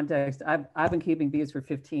personal context. I've been keeping bees for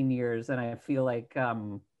 15 years, and I feel like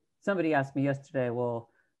somebody asked me yesterday, well,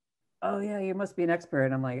 oh yeah, you must be an expert.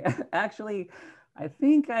 And I'm like, actually, I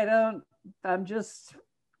think I don't. I'm just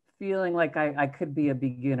feeling like I could be a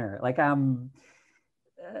beginner. Like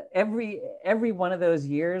every one of those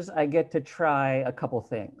years, I get to try a couple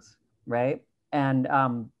things, right? And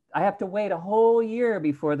I have to wait a whole year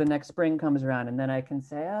before the next spring comes around, and then I can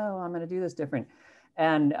say, oh, I'm going to do this different.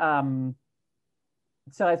 And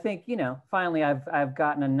so I think, you know, finally I've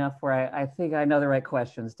gotten enough where I think I know the right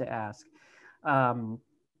questions to ask.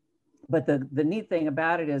 But the neat thing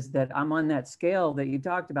about it is that I'm on that scale that you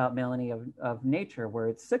talked about, Melanie, of nature, where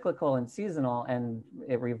it's cyclical and seasonal and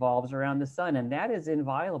it revolves around the sun. And that is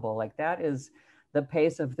inviolable. Like that is the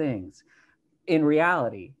pace of things in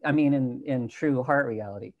reality. I mean, in true heart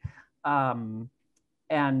reality. And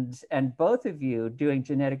both of you doing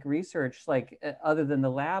genetic research, like other than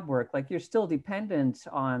the lab work, like you're still dependent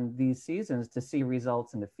on these seasons to see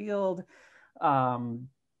results in the field,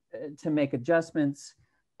 to make adjustments.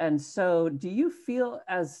 And so do you feel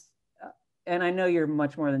as, and I know you're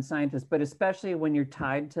much more than scientists, but especially when you're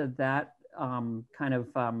tied to that kind of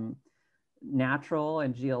natural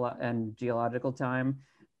and geological time,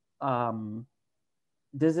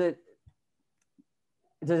 does it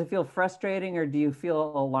feel frustrating, or do you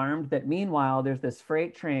feel alarmed that meanwhile there's this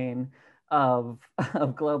freight train of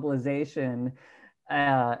globalization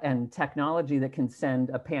and technology that can send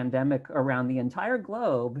a pandemic around the entire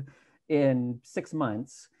globe in 6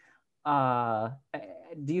 months? Do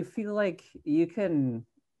you feel like you can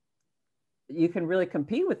really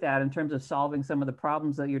compete with that in terms of solving some of the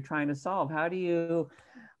problems that you're trying to solve? How do you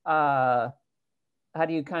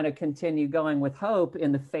kind of continue going with hope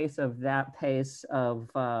in the face of that pace of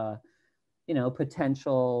you know,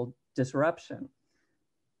 potential disruption?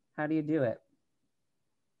 How do you do it?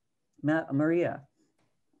 Maria?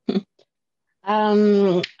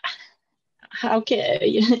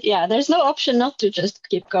 Yeah, there's no option not to just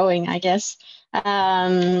keep going, I guess.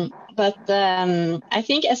 But I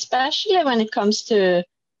think especially when it comes to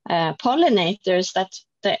pollinators, that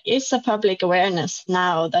there is a public awareness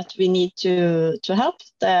now that we need to help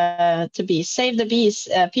the bees, save the bees.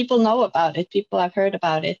 People know about it. People have heard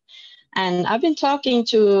about it. And I've been talking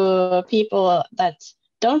to people that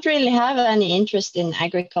don't really have any interest in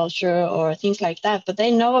agriculture or things like that, but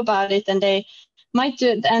they know about it and they might do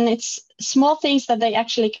it. And it's small things that they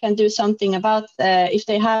actually can do something about. If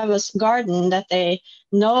they have a garden that they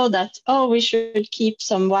know that, oh, we should keep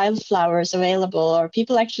some wildflowers available, or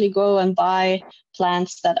people actually go and buy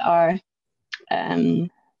plants that are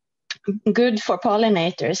good for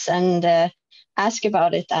pollinators and ask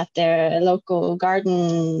about it at their local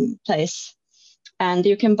garden place. And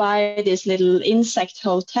you can buy these little insect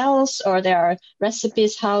hotels, or there are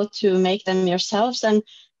recipes how to make them yourselves. And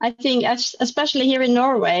I think, especially here in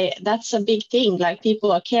Norway, that's a big thing. Like,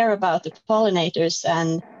 people care about the pollinators,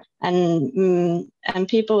 and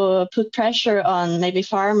people put pressure on maybe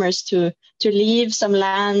farmers to leave some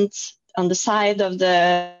land on the side of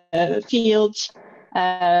the field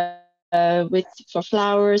for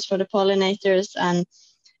flowers for the pollinators. And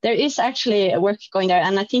there is actually work going there,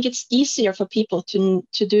 and I think it's easier for people to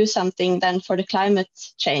do something than for the climate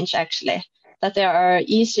change, actually. That there are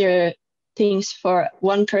easier things for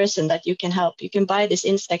one person that you can help. You can buy this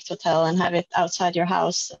insect hotel and have it outside your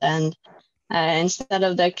house, and instead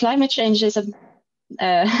of the climate change is a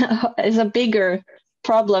bigger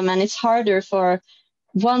problem, and it's harder for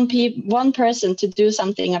one person to do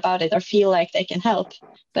something about it or feel like they can help.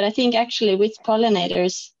 But I think actually with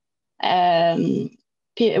pollinators,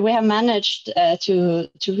 we have managed to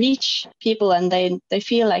reach people, and they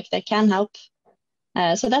feel like they can help.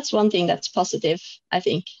 So that's one thing that's positive, I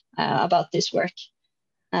think, about this work.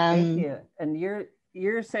 Thank you. And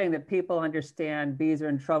you're saying that people understand bees are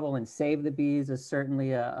in trouble, and Save the Bees is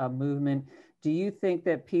certainly a movement. Do you think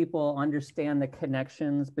that people understand the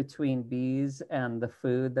connections between bees and the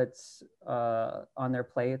food that's on their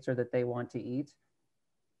plates or that they want to eat?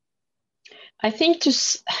 I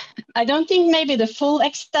don't think maybe the full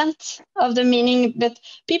extent of the meaning, but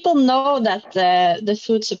people know that the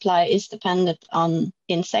food supply is dependent on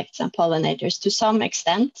insects and pollinators to some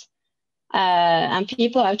extent. And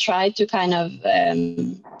people have tried to kind of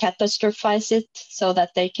catastrophize it so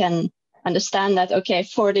that they can understand that, okay,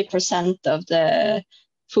 40% of the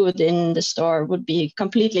food in the store would be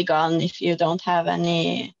completely gone if you don't have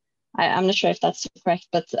any. I'm not sure if that's correct,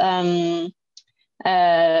 but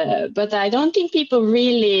But I don't think people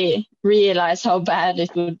really realize how bad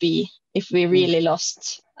it would be if we really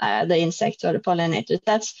lost the insect or the pollinators.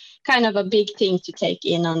 That's kind of a big thing to take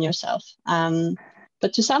in on yourself.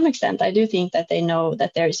 But to some extent, I do think that they know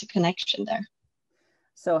that there is a connection there.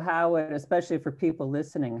 So how would, especially for people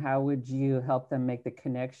listening, how would you help them make the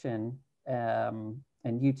connection, and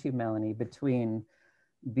you too, Melanie, between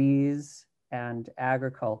bees and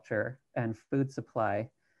agriculture and food supply?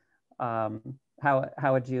 How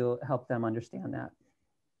would you help them understand that?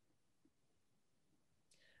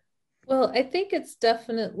 Well, I think it's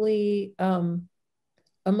definitely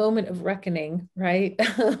a moment of reckoning, right?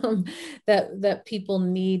 that people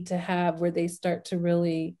need to have, where they start to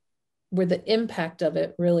really, where the impact of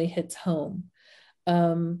it really hits home.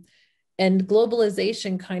 And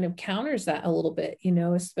globalization kind of counters that a little bit,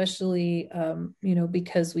 especially,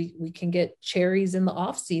 because we can get cherries in the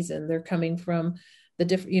off season. They're coming from the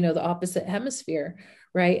different, the opposite hemisphere,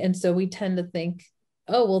 right? And so we tend to think,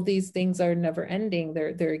 oh, well, these things are never ending.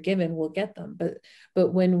 They're a given, we'll get them.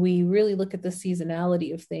 But when we really look at the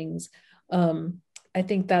seasonality of things, I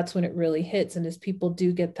think that's when it really hits. And as people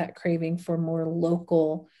do get that craving for more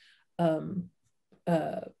local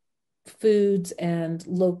foods and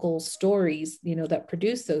local stories, that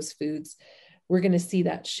produce those foods, we're going to see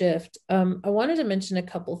that shift. I wanted to mention a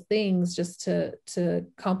couple things just to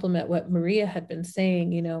complement what Maria had been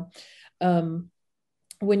saying.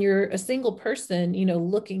 When you're a single person,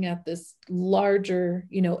 looking at this larger,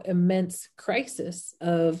 immense crisis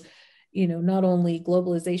of, not only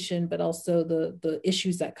globalization, but also the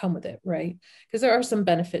issues that come with it, right? Because there are some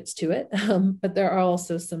benefits to it, but there are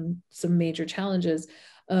also some major challenges.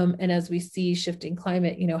 And as we see shifting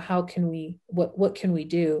climate, what can we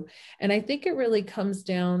do? And I think it really comes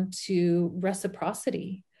down to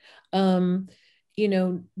reciprocity.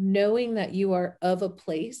 Knowing that you are of a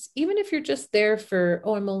place, even if you're just there for,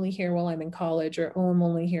 oh, I'm only here while I'm in college, or, oh, I'm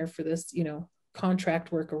only here for this,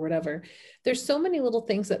 contract work or whatever. There's so many little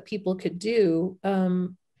things that people could do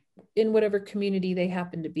in whatever community they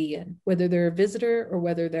happen to be in, whether they're a visitor or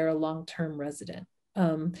whether they're a long-term resident.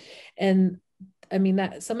 And I mean,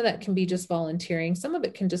 that some of that can be just volunteering. Some of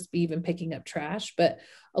it can just be even picking up trash, but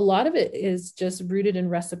a lot of it is just rooted in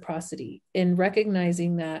reciprocity, in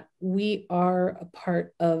recognizing that we are a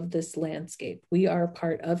part of this landscape. We are a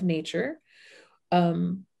part of nature.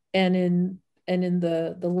 And in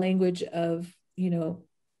the language of,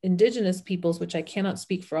 indigenous peoples, which I cannot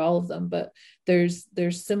speak for all of them, but there's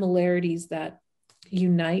similarities that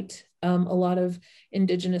unite a lot of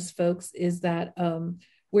indigenous folks, is that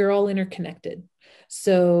we're all interconnected.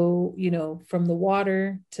 So, from the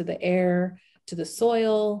water to the air, to the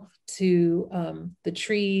soil, to the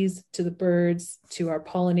trees, to the birds, to our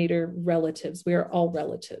pollinator relatives, we are all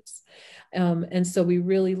relatives. And so we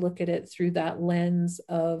really look at it through that lens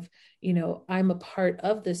of, I'm a part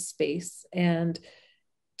of this space, and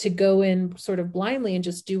to go in sort of blindly and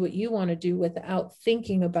just do what you want to do without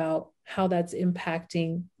thinking about how that's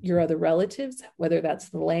impacting your other relatives, whether that's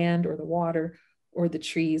the land or the water or the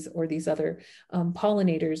trees or these other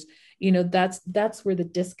pollinators, that's where the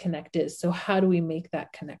disconnect is. So how do we make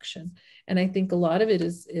that connection? And I think a lot of it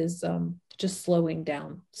is just slowing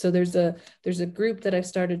down. So there's a group that I've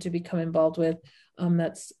started to become involved with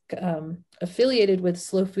that's affiliated with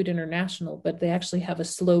Slow Food International, but they actually have a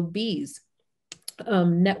Slow Bees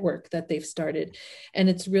network that they've started. And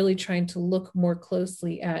it's really trying to look more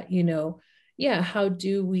closely at, how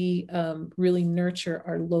do we really nurture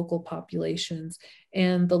our local populations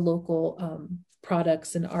and the local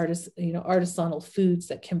products and artisanal foods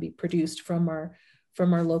that can be produced from our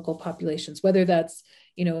local populations, whether that's,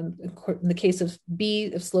 in the case of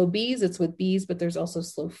slow bees, it's with bees, but there's also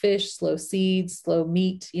slow fish, slow seeds, slow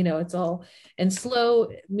meat, it's all, and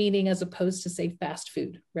slow meaning as opposed to say fast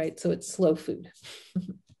food, right? So it's slow food.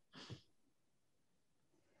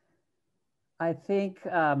 I think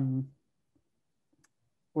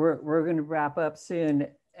we're going to wrap up soon,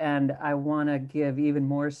 and I want to give even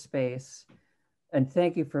more space. And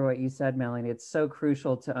thank you for what you said, Melanie. It's so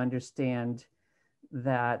crucial to understand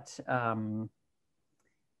that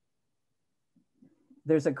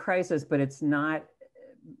there's a crisis, but it's not.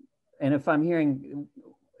 And if I'm hearing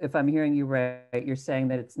you right, you're saying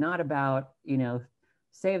that it's not about,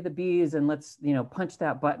 save the bees and let's, punch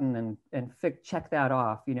that button and check that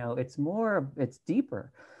off. It's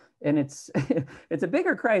deeper. And it's it's a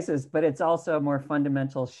bigger crisis, but it's also a more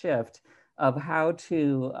fundamental shift of how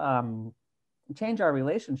to change our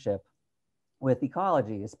relationship with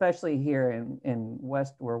ecology, especially here in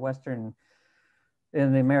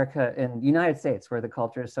the United States, where the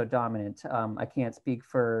culture is so dominant. I can't speak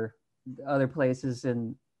for other places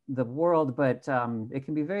in the world, but it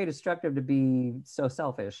can be very destructive to be so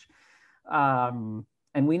selfish.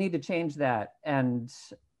 And we need to change that. And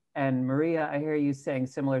Maria, I hear you saying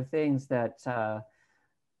similar things, that,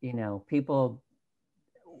 people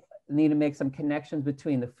need to make some connections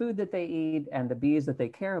between the food that they eat and the bees that they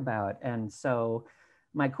care about. And so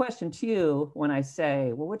my question to you, when I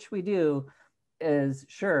say, well, what should we do, is,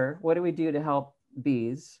 sure, what do we do to help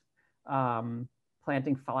bees?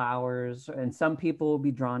 Planting flowers, and some people will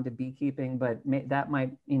be drawn to beekeeping, but that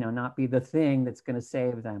might, not be the thing that's going to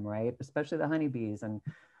save them, right? Especially the honeybees, and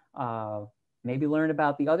maybe learn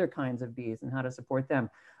about the other kinds of bees and how to support them.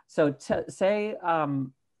 So say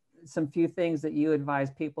some few things that you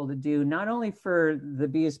advise people to do, not only for the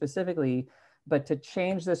bees specifically, but to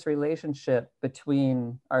change this relationship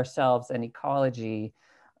between ourselves and ecology,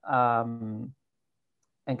 and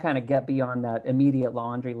kind of get beyond that immediate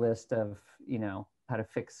laundry list of, how to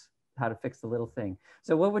fix the little thing.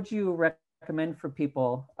 So what would you recommend for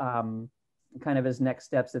people, kind of as next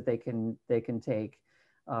steps that they can take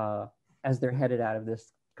as they're headed out of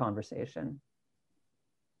this conversation?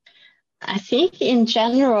 I think in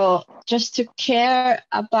general, just to care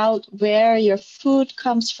about where your food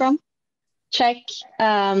comes from. Check,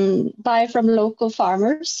 buy from local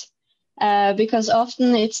farmers, because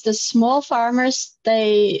often it's the small farmers,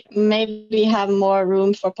 they maybe have more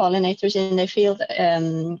room for pollinators in the field,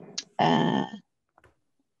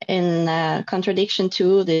 in contradiction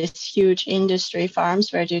to these huge industry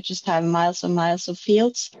farms where you just have miles and miles of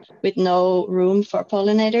fields with no room for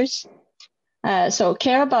pollinators. So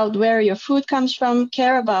care about where your food comes from,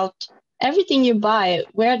 care about everything you buy,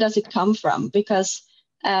 where does it come from? Because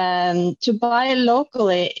to buy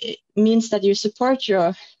locally means that you support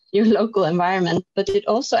your local environment, but it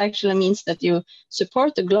also actually means that you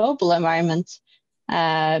support the global environment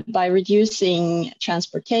by reducing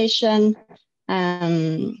transportation,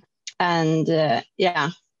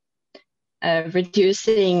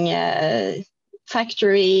 reducing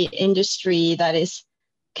factory industry that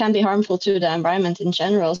can be harmful to the environment in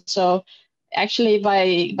general. So actually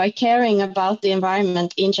by caring about the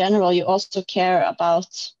environment in general, you also care about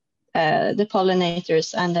the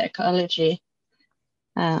pollinators and the ecology.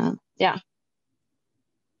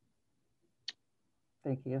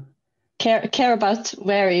 Thank you. Care about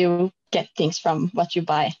where you get things from, what you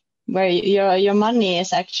buy, where your money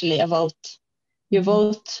is actually a vote. You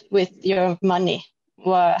vote with your money,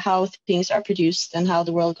 how things are produced and how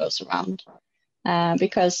the world goes around.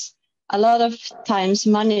 Because a lot of times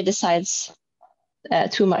money decides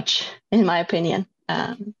too much, in my opinion.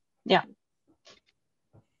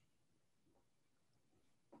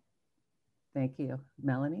 Thank you.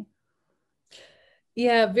 Melanie?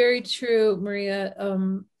 Yeah, very true, Maria.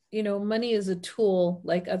 Money is a tool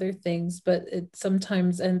like other things, but it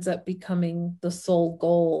sometimes ends up becoming the sole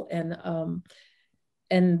goal, and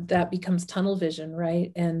that becomes tunnel vision,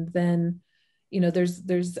 right? And then,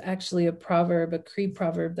 there's actually a Cree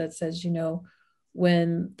proverb that says,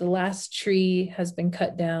 when the last tree has been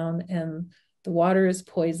cut down and the water is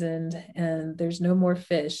poisoned and there's no more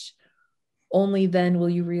fish, only then will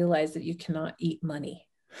you realize that you cannot eat money.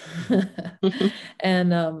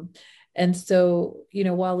 And so,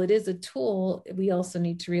 while it is a tool, we also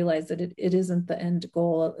need to realize that it isn't the end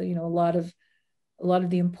goal. A lot of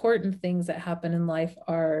the important things that happen in life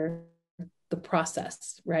are the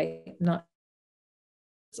process, right? Not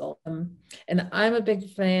and I'm a big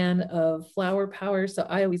fan of flower power. So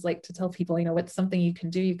I always like to tell people, what's something you can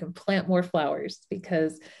do? You can plant more flowers,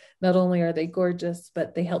 because not only are they gorgeous,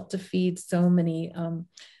 but they help to feed so many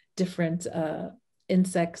different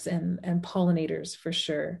insects and pollinators, for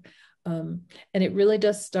sure. And it really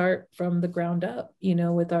does start from the ground up,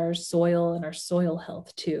 with our soil and our soil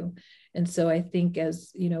health too. And so I think,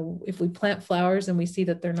 as if we plant flowers and we see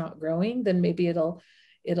that they're not growing, then maybe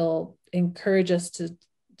it'll encourage us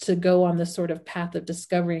to go on this sort of path of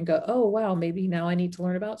discovery and go, oh, wow, maybe now I need to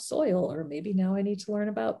learn about soil, or maybe now I need to learn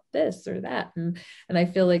about this or that. And I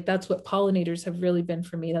feel like that's what pollinators have really been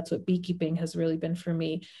for me. That's what beekeeping has really been for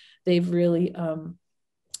me. They've really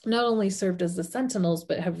not only served as the sentinels,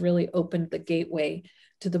 but have really opened the gateway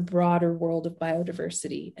to the broader world of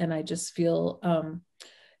biodiversity. And I just feel,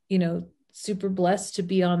 super blessed to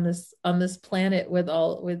be on this planet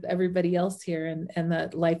with everybody else here, and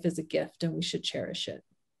that life is a gift and we should cherish it.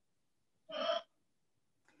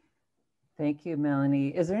 Thank you,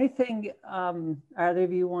 Melanie. Is there anything either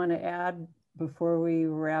of you want to add before we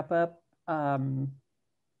wrap up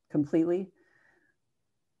completely?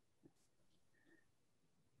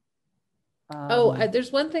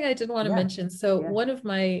 There's one thing I did want to mention. So one of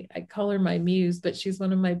I call her my muse, but she's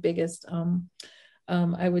one of my biggest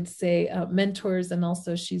I would say, mentors, and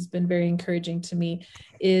also she's been very encouraging to me,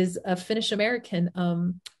 is a Finnish American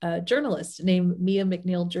journalist named Mia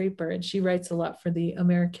McNeil Draper, and she writes a lot for the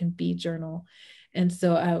American Bee Journal. And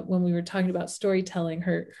so when we were talking about storytelling,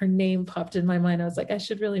 her name popped in my mind. I was like, I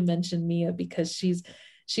should really mention Mia, because she's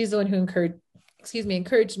the one who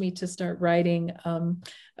encouraged me to start writing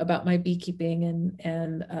about my beekeeping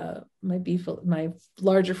and my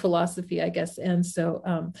larger philosophy, I guess. And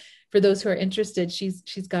so for those who are interested,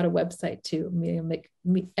 she's got a website too,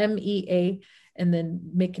 MEA and then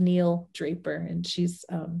McNeil Draper, and she's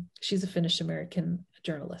a Finnish American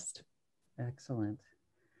journalist. Excellent,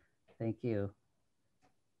 thank you.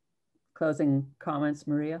 Closing comments,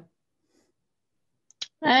 Maria?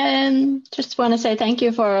 Just want to say thank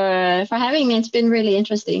you for having me. It's been really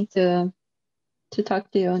interesting to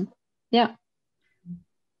talk to you. And yeah.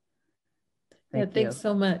 Thanks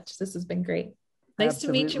so much. This has been great. Nice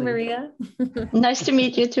to meet you, Maria. Nice to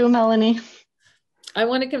meet you too, Melanie. I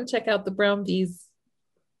want to come check out the brown bees.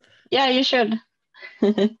 Yeah, you should.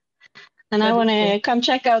 And I want to come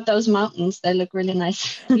check out those mountains. They look really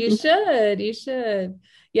nice. You should.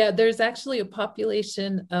 Yeah, there's actually a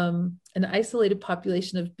population, an isolated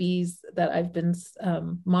population of bees that I've been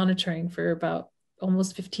monitoring for about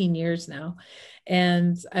almost 15 years now.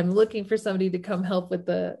 And I'm looking for somebody to come help with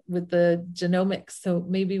the genomics. So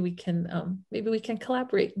maybe we can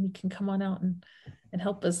collaborate, and you can come on out and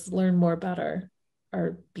help us learn more about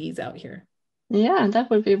our bees out here. Yeah, that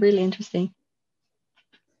would be really interesting.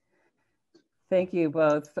 Thank you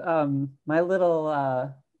both. My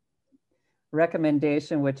little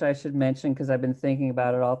recommendation, which I should mention because I've been thinking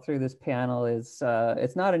about it all through this panel, is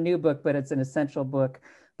it's not a new book, but it's an essential book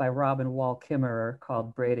by Robin Wall Kimmerer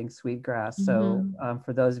called Braiding Sweetgrass. So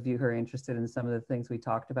for those of you who are interested in some of the things we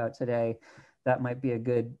talked about today, that might be a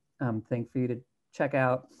good thing for you to check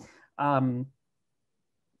out.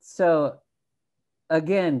 So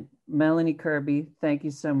again, Melanie Kirby, thank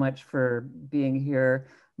you so much for being here.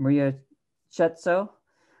 Maria Kjesvo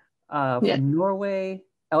from Norway.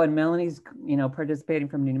 Oh, and Melanie's, participating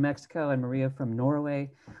from New Mexico, and Maria from Norway.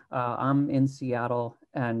 I'm in Seattle,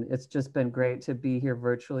 and it's just been great to be here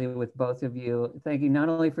virtually with both of you. Thank you not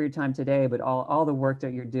only for your time today, but all the work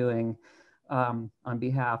that you're doing on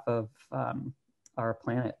behalf of our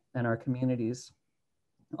planet and our communities.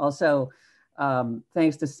 Also,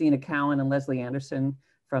 thanks to Sina Cowan and Leslie Anderson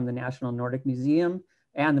from the National Nordic Museum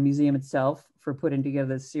and the museum itself for putting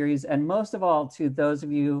together this series. And most of all, to those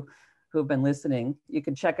of you who have been listening, you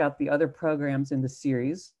can check out the other programs in the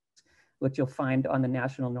series, which you'll find on the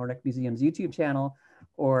National Nordic Museum's YouTube channel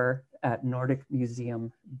or at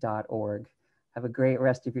nordicmuseum.org. Have a great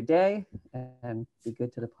rest of your day and be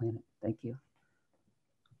good to the planet. Thank you.